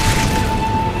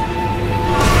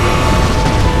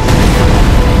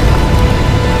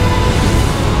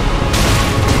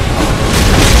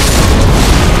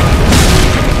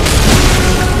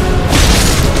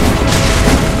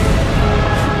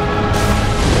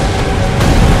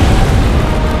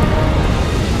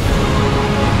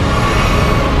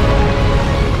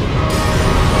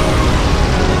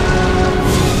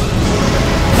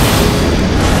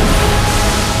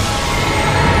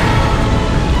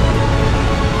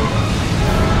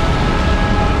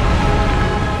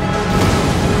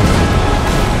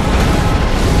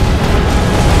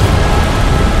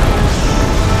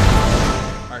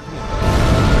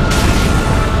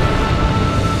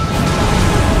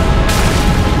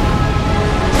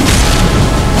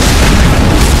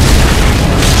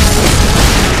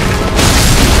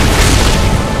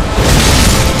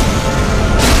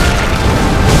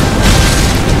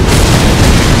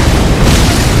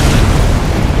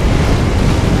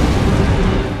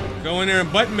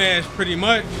 Butt mash pretty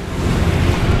much.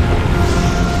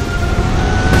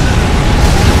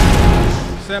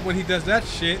 Except when he does that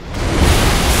shit.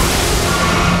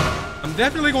 I'm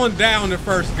definitely going down the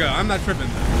first go. I'm not tripping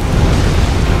though.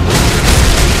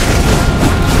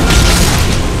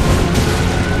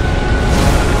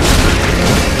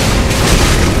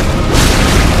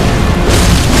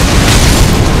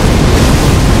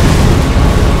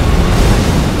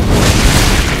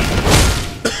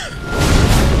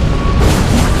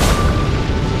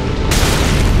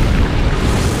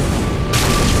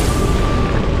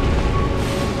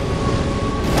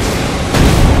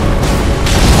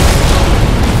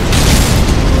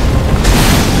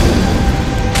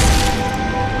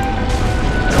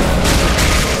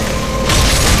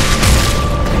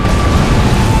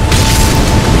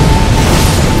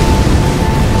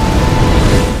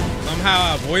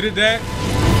 Avoided that.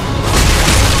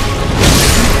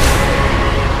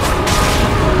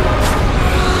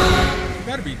 You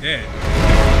gotta be dead.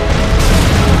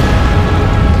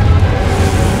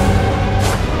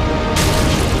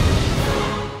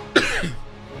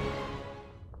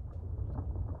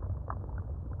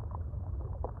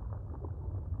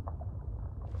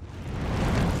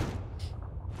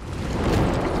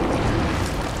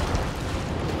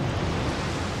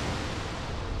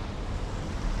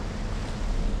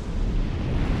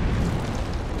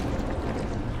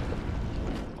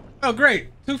 Oh, great.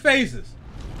 2 phases.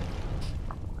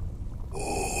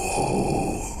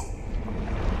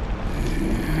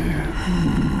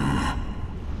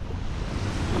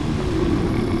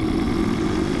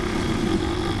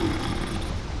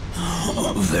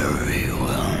 Very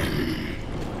well.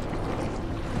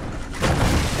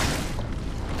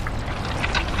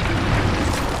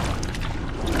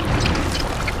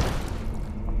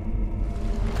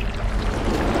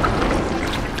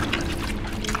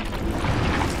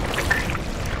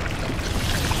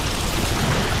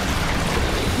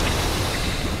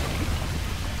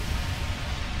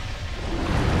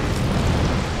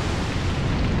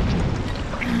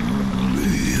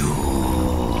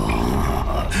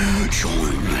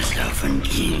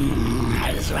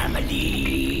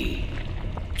 Remedy.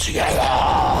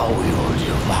 Together we will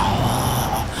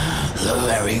devour the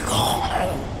very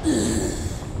god.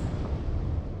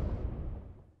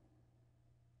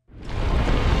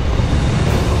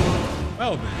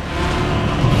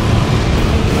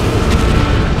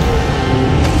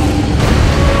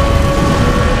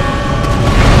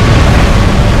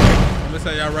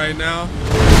 that right now.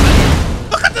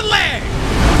 Look at the leg!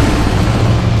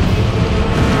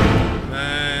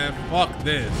 Man, fuck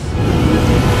this.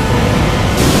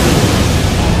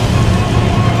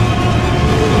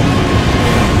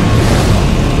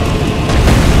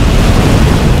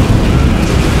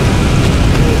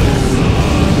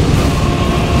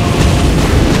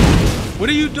 What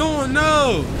are you doing?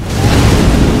 No!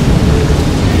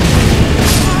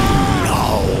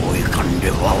 Now we can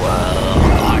devour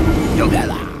God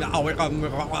together.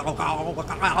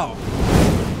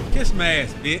 Kiss my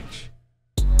ass, bitch.